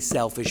are a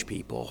selfish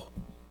people.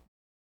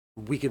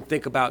 We can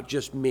think about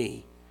just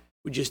me.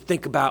 We just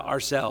think about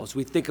ourselves.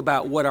 We think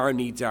about what our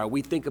needs are.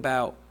 We think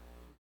about,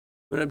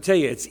 but I'm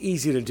telling you, it's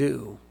easy to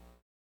do.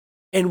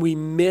 And we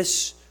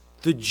miss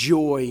the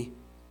joy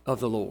of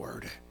the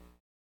Lord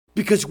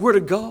because we're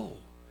to go.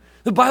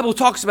 The Bible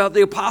talks about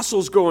the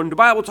apostles going. The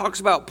Bible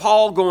talks about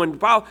Paul going.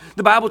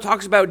 The Bible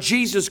talks about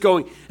Jesus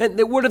going. And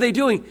what are they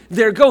doing?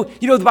 They're going.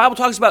 The Bible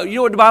talks about,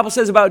 what the Bible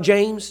says about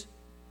James?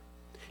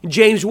 In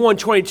James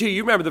 1:22,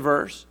 you remember the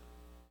verse.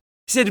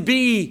 He said,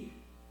 be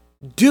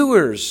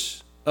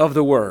doers of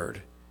the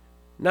word,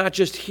 not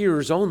just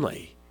hearers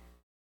only.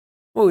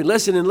 Well, we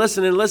listen and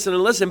listen and listen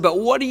and listen, but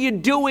what are you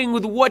doing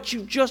with what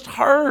you just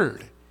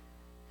heard?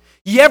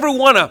 You ever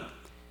want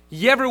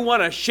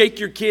to shake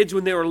your kids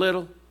when they were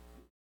little?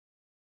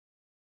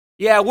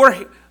 Yeah,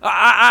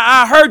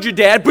 I heard you,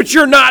 Dad, but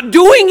you're not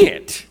doing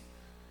it.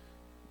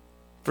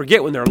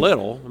 Forget when they're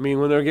little. I mean,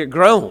 when they get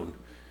grown.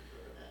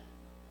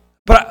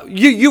 But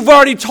you've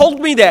already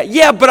told me that.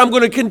 Yeah, but I'm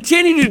going to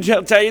continue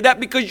to tell you that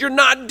because you're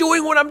not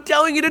doing what I'm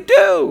telling you to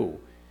do.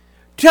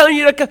 Telling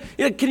you to,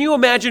 can you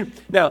imagine?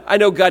 Now, I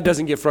know God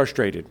doesn't get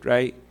frustrated,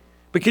 right?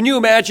 But can you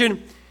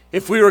imagine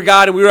if we were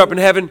God and we were up in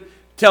heaven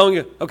telling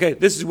you, okay,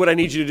 this is what I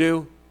need you to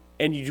do,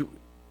 and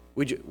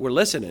we're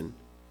listening,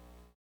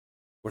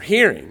 we're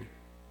hearing,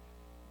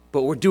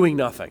 but we're doing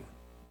nothing.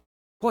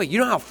 Boy, you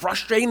know how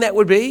frustrating that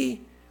would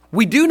be?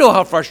 We do know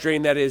how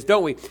frustrating that is,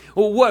 don't we?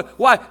 Well,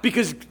 why?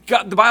 Because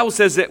the Bible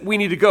says that we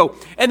need to go.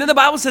 And then the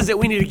Bible says that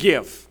we need to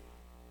give.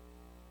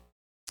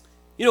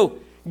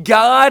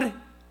 God,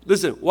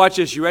 listen, watch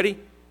this. You ready?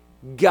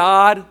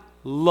 God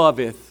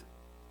loveth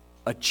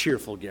a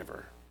cheerful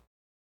giver.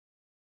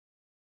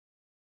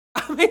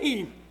 I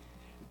mean,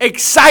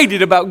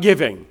 excited about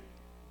giving.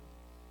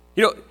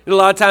 A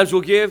lot of times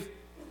we'll give.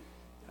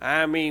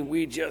 I mean,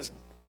 we just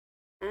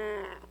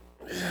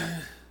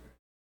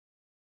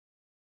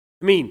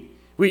I mean,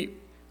 we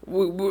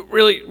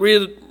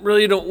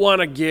really don't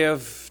want to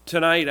give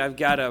tonight. I've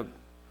got a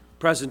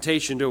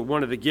presentation to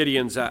one of the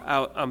Gideons.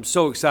 I'm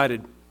so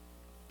excited.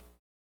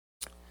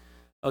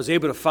 I was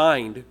able to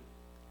find,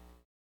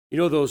 the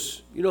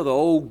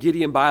old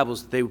Gideon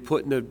Bibles that they would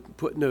put in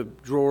the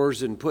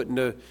drawers and put in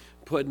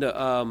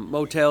the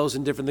motels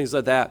and different things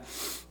like that.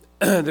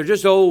 They're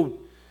just old.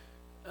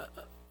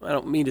 I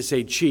don't mean to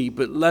say cheap,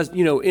 but less,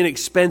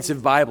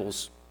 inexpensive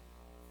Bibles.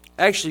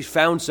 I actually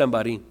found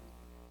somebody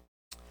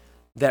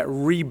that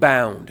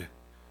rebound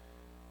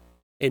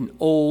an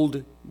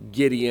old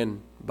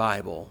Gideon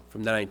Bible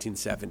from the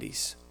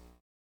 1970s.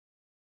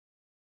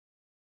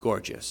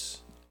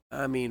 Gorgeous.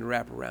 I mean,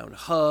 wraparound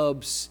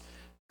hubs,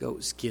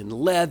 goat skin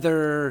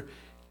leather,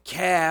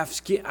 calf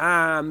skin.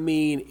 I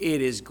mean,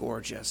 it is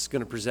gorgeous.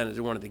 Going to present it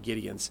to one of the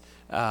Gideons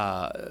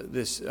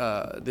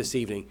this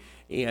evening.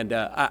 And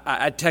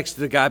I texted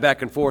the guy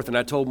back and forth, and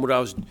I told him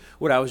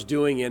what I was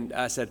doing, and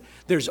I said,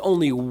 "There's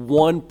only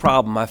one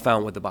problem I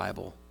found with the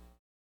Bible."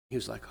 He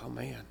was like, "Oh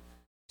man,"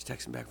 he's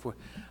texting back and forth.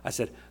 I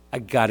said, "I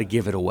got to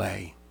give it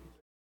away."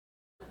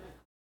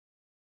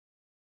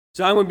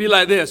 So I'm going to be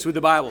like this with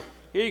the Bible.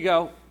 Here you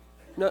go.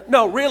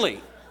 No, really,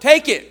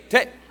 take it.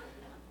 Isn't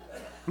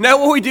that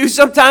what we do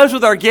sometimes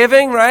with our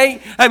giving, right?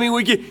 I mean,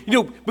 we get,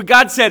 but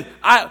God said,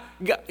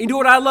 you know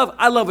what I love?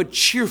 I love a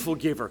cheerful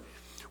giver.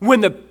 When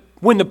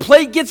the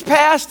plate gets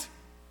passed,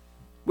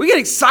 we get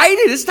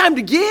excited. It's time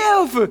to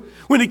give.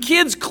 When the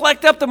kids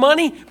collect up the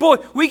money, boy,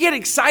 we get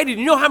excited.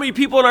 You know how many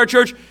people in our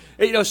church,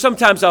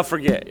 sometimes I'll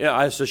forget.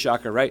 It's a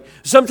shocker, right?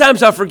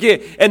 Sometimes I'll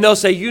forget, and they'll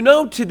say,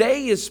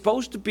 today is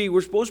we're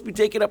supposed to be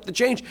taking up the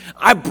change.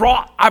 I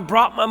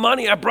brought my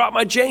money. I brought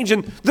my change,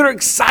 and they're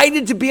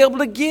excited to be able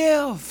to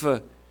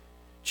give.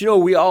 Do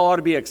we all ought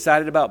to be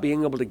excited about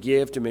being able to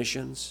give to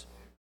missions?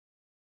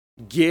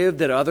 Give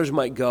that others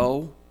might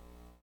go.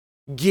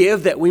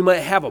 Give that we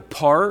might have a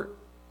part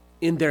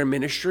in their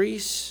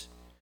ministries.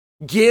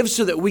 Give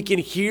so that we can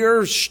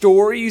hear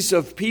stories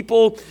of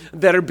people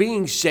that are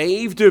being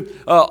saved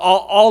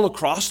all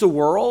across the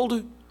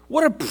world.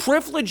 What a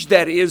privilege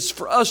that is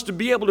for us to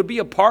be able to be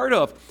a part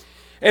of.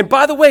 And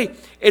by the way,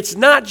 it's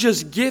not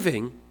just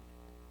giving,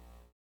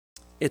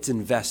 it's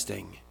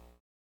investing.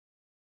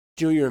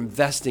 You're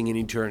investing in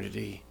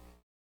eternity.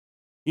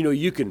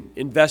 You can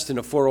invest in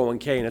a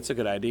 401k, and that's a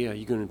good idea.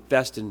 You can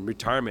invest in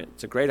retirement.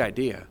 It's a great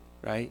idea,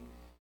 right?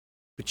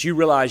 But you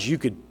realize you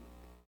could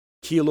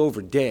keel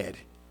over dead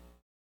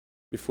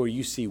before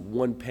you see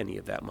one penny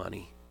of that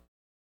money.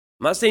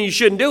 I'm not saying you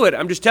shouldn't do it.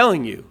 I'm just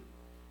telling you.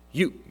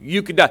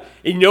 You could die.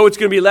 And you know what's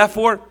going to be left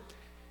for?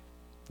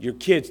 Your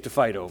kids to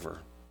fight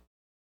over.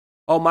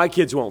 Oh, my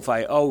kids won't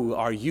fight. Oh,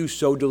 are you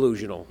so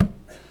delusional?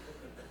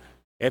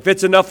 If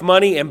it's enough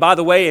money, and by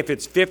the way, if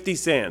it's 50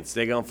 cents,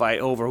 they're going to fight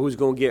over who's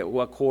going to get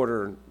what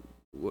quarter,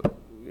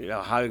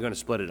 how they're going to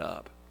split it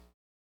up.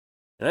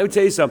 And I would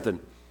tell you something.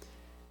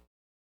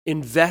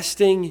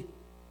 Investing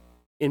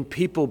in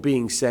people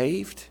being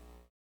saved,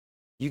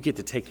 you get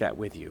to take that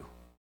with you,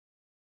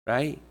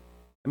 right?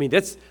 I mean,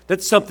 that's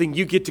something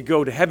you get to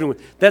go to heaven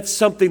with. That's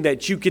something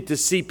that you get to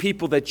see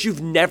people that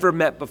you've never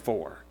met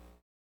before.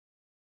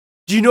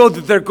 Do you know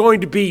that they're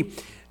going to be,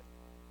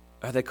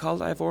 are they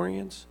called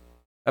Ivorians?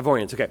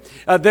 Ivorians, okay.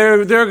 There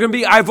are going to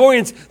be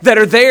Ivorians that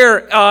are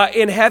there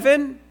in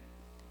heaven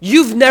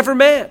you've never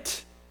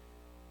met.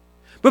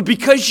 But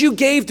because you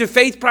gave to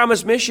Faith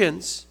Promise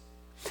Missions,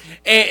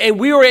 and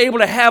we were able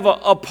to have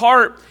a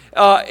part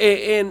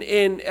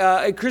in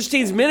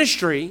Christine's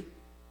ministry,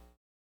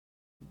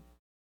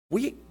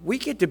 we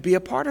get to be a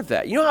part of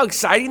that. You know how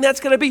exciting that's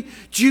going to be?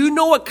 Do you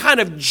know what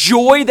kind of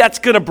joy that's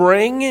going to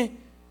bring?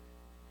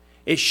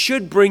 It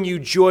should bring you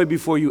joy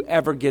before you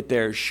ever get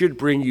there. It should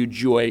bring you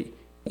joy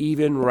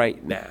even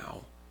right now,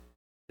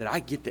 that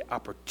I get the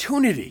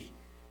opportunity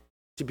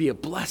to be a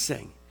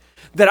blessing,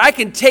 that I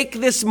can take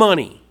this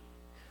money.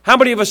 How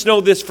many of us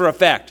know this for a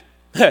fact?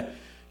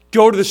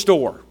 Go to the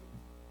store.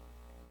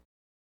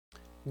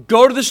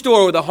 Go to the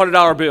store with a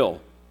 $100 bill.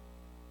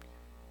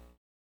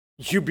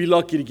 You'd be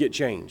lucky to get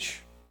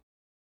change.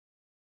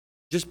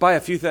 Just buy a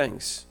few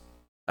things.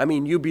 I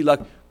mean, you'd be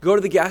lucky. Go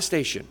to the gas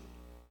station.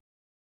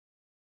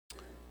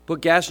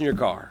 Put gas in your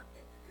car.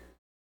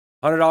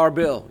 $100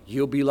 bill,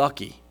 you'll be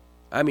lucky.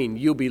 I mean,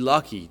 you'll be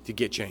lucky to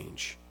get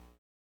change.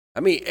 I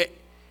mean,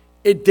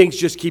 things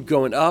just keep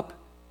going up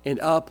and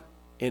up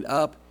and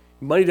up.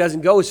 Money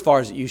doesn't go as far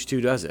as it used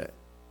to, does it?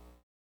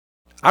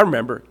 I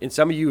remember, and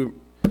some of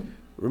you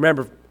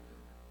remember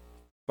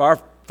far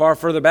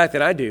further back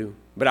than I do,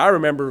 but I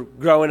remember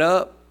growing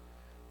up,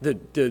 the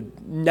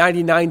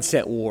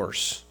 99-cent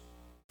wars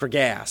for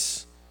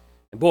gas.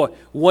 And boy,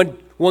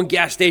 one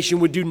gas station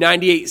would do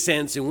 98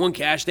 cents, and one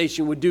gas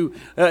station would do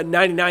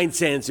 99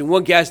 cents, and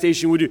one gas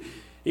station would do...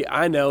 Yeah,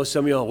 I know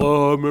some of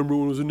y'all, I remember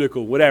when it was a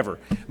nickel, whatever.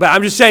 But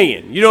I'm just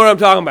saying, you know what I'm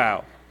talking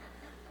about.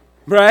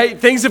 Right?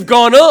 Things have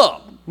gone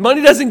up.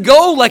 Money doesn't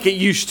go like it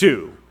used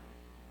to.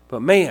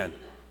 But man,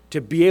 to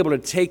be able to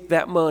take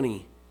that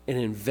money and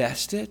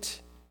invest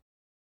it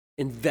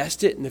in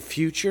the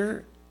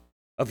future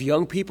of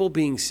young people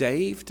being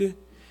saved,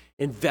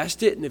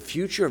 Invest it in the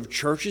future of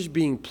churches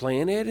being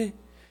planted.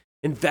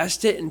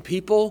 Invest it in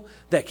people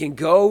that can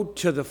go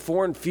to the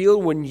foreign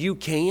field when you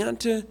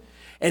can't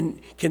and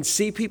can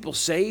see people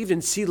saved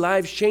and see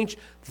lives changed.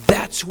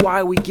 That's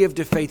why we give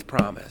to Faith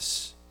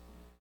Promise.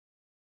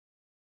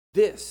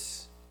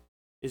 This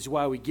is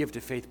why we give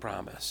to Faith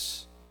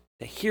Promise.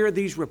 To hear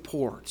these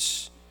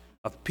reports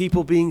of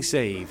people being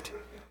saved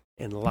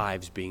and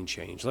lives being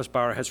changed. Let's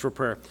bow our heads for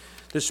prayer.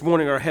 This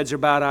morning our heads are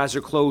bowed, eyes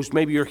are closed.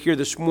 Maybe you're here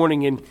this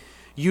morning and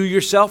you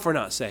yourself are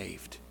not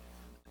saved.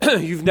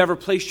 You've never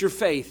placed your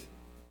faith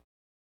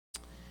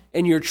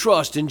and your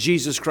trust in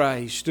Jesus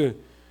Christ. Can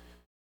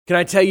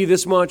I tell you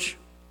this much?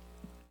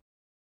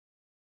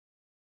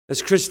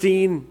 As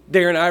Christine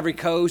there in Ivory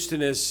Coast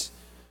and as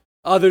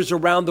others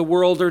around the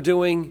world are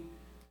doing,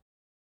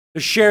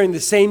 they're sharing the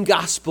same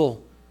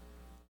gospel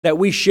that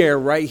we share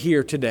right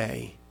here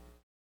today.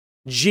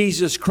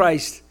 Jesus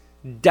Christ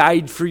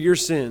died for your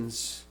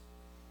sins,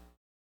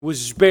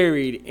 was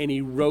buried, and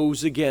he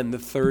rose again the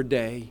third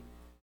day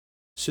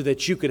so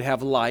that you could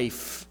have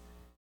life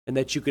and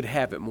that you could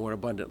have it more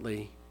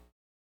abundantly.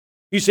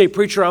 You say,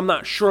 preacher, I'm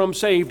not sure I'm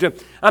saved.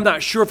 I'm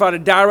not sure if I were to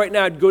die right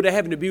now, I'd go to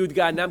heaven to be with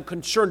God, and I'm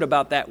concerned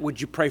about that.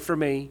 Would you pray for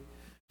me?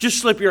 Just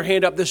slip your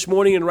hand up this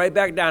morning and right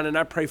back down, and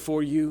I pray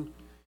for you.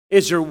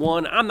 Is there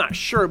one? I'm not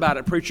sure about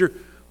it, preacher.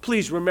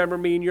 Please remember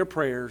me in your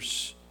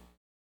prayers.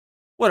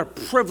 What a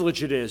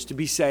privilege it is to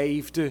be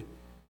saved,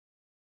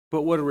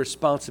 but what a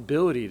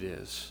responsibility it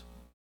is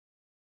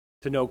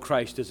to know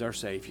Christ as our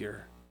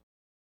Savior.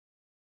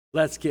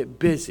 Let's get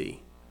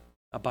busy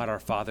about our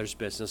Father's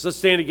business. Let's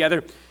stand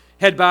together.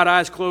 Head bowed,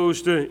 eyes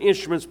closed,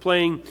 instruments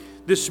playing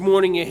this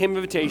morning, a hymn of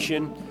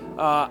invitation.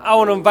 I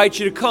want to invite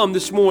you to come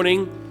this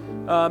morning.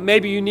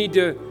 Maybe you need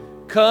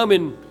to come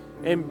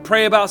and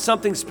pray about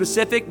something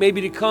specific,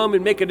 maybe to come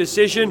and make a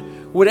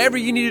decision. Whatever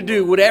you need to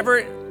do,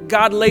 whatever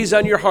God lays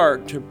on your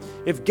heart.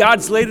 If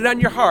God's laid it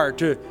on your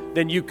heart,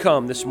 then you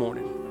come this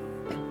morning.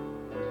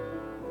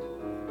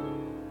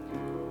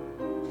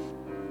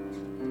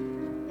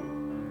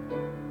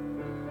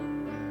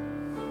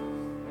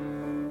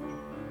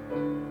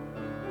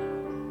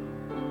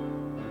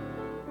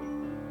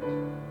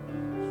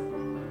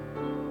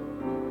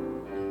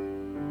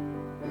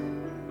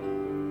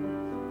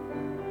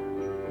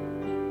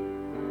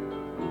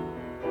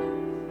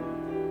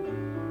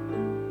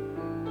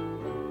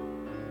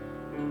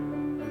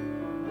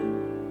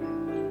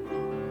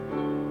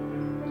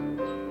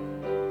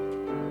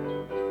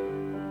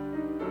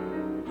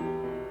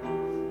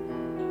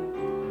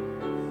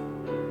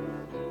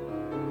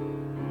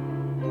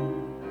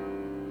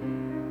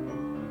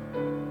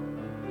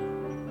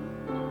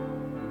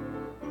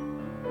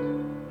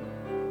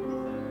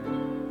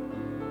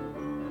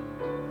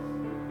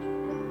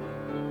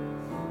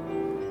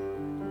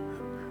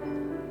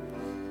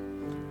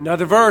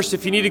 Another verse,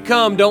 if you need to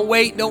come, don't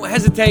wait, don't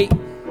hesitate,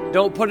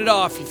 don't put it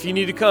off. If you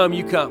need to come,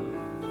 you come.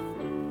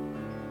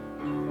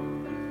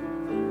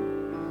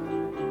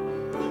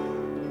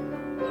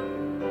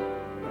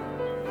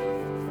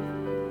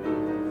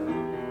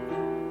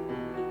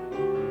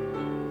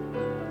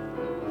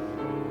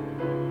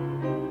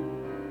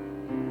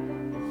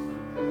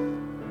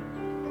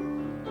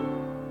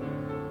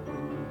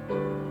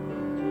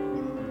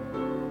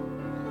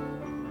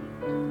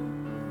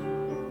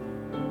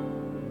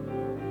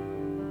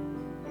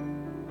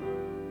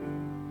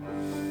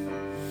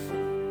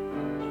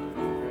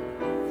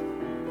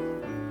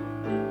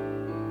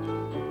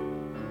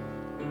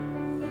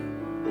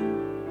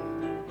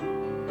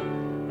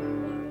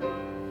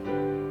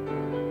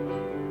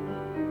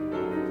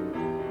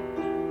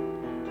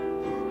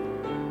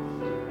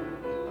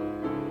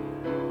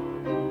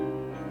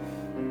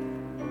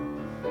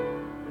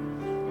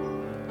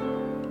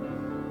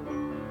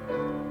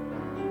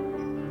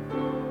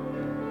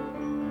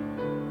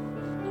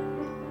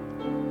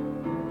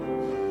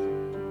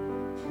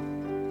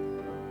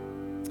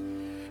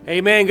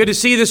 Amen. Good to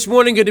see you this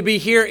morning. Good to be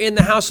here in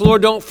the house of the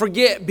Lord. Don't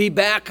forget, be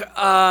back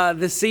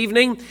this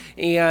evening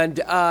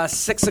and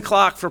 6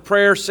 o'clock for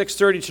prayer,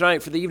 6:30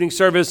 tonight for the evening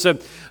service.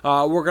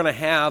 We're going to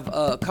have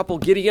a couple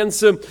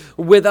Gideons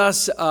with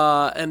us,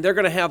 and they're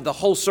going to have the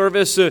whole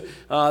service. They're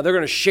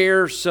going to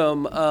share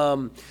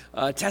some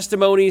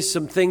testimonies,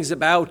 some things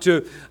about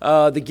the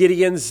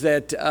Gideons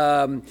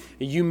that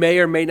you may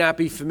or may not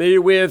be familiar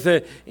with,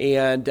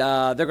 and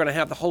they're going to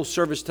have the whole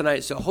service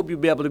tonight. So I hope you'll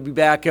be able to be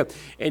back and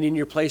in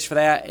your place for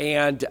that.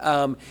 And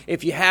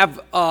if you have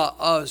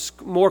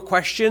more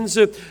questions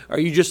or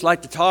you just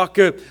like to talk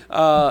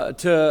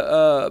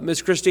to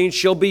Miss Christine,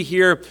 she'll be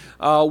here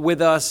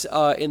with us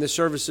in the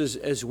services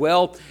as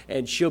well,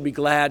 and she'll be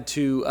glad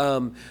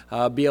to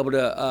be able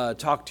to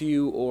talk to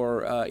you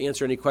or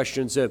answer any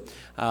questions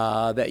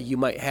that you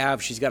might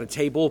have. She's got a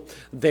table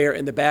there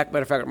in the back.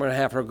 Matter of fact, I'm going to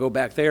have her go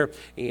back there,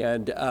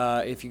 and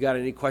if you got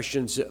any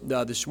questions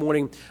this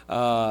morning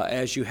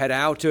as you head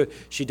out,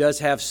 she does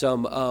have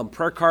some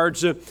prayer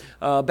cards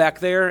back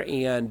there,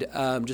 and just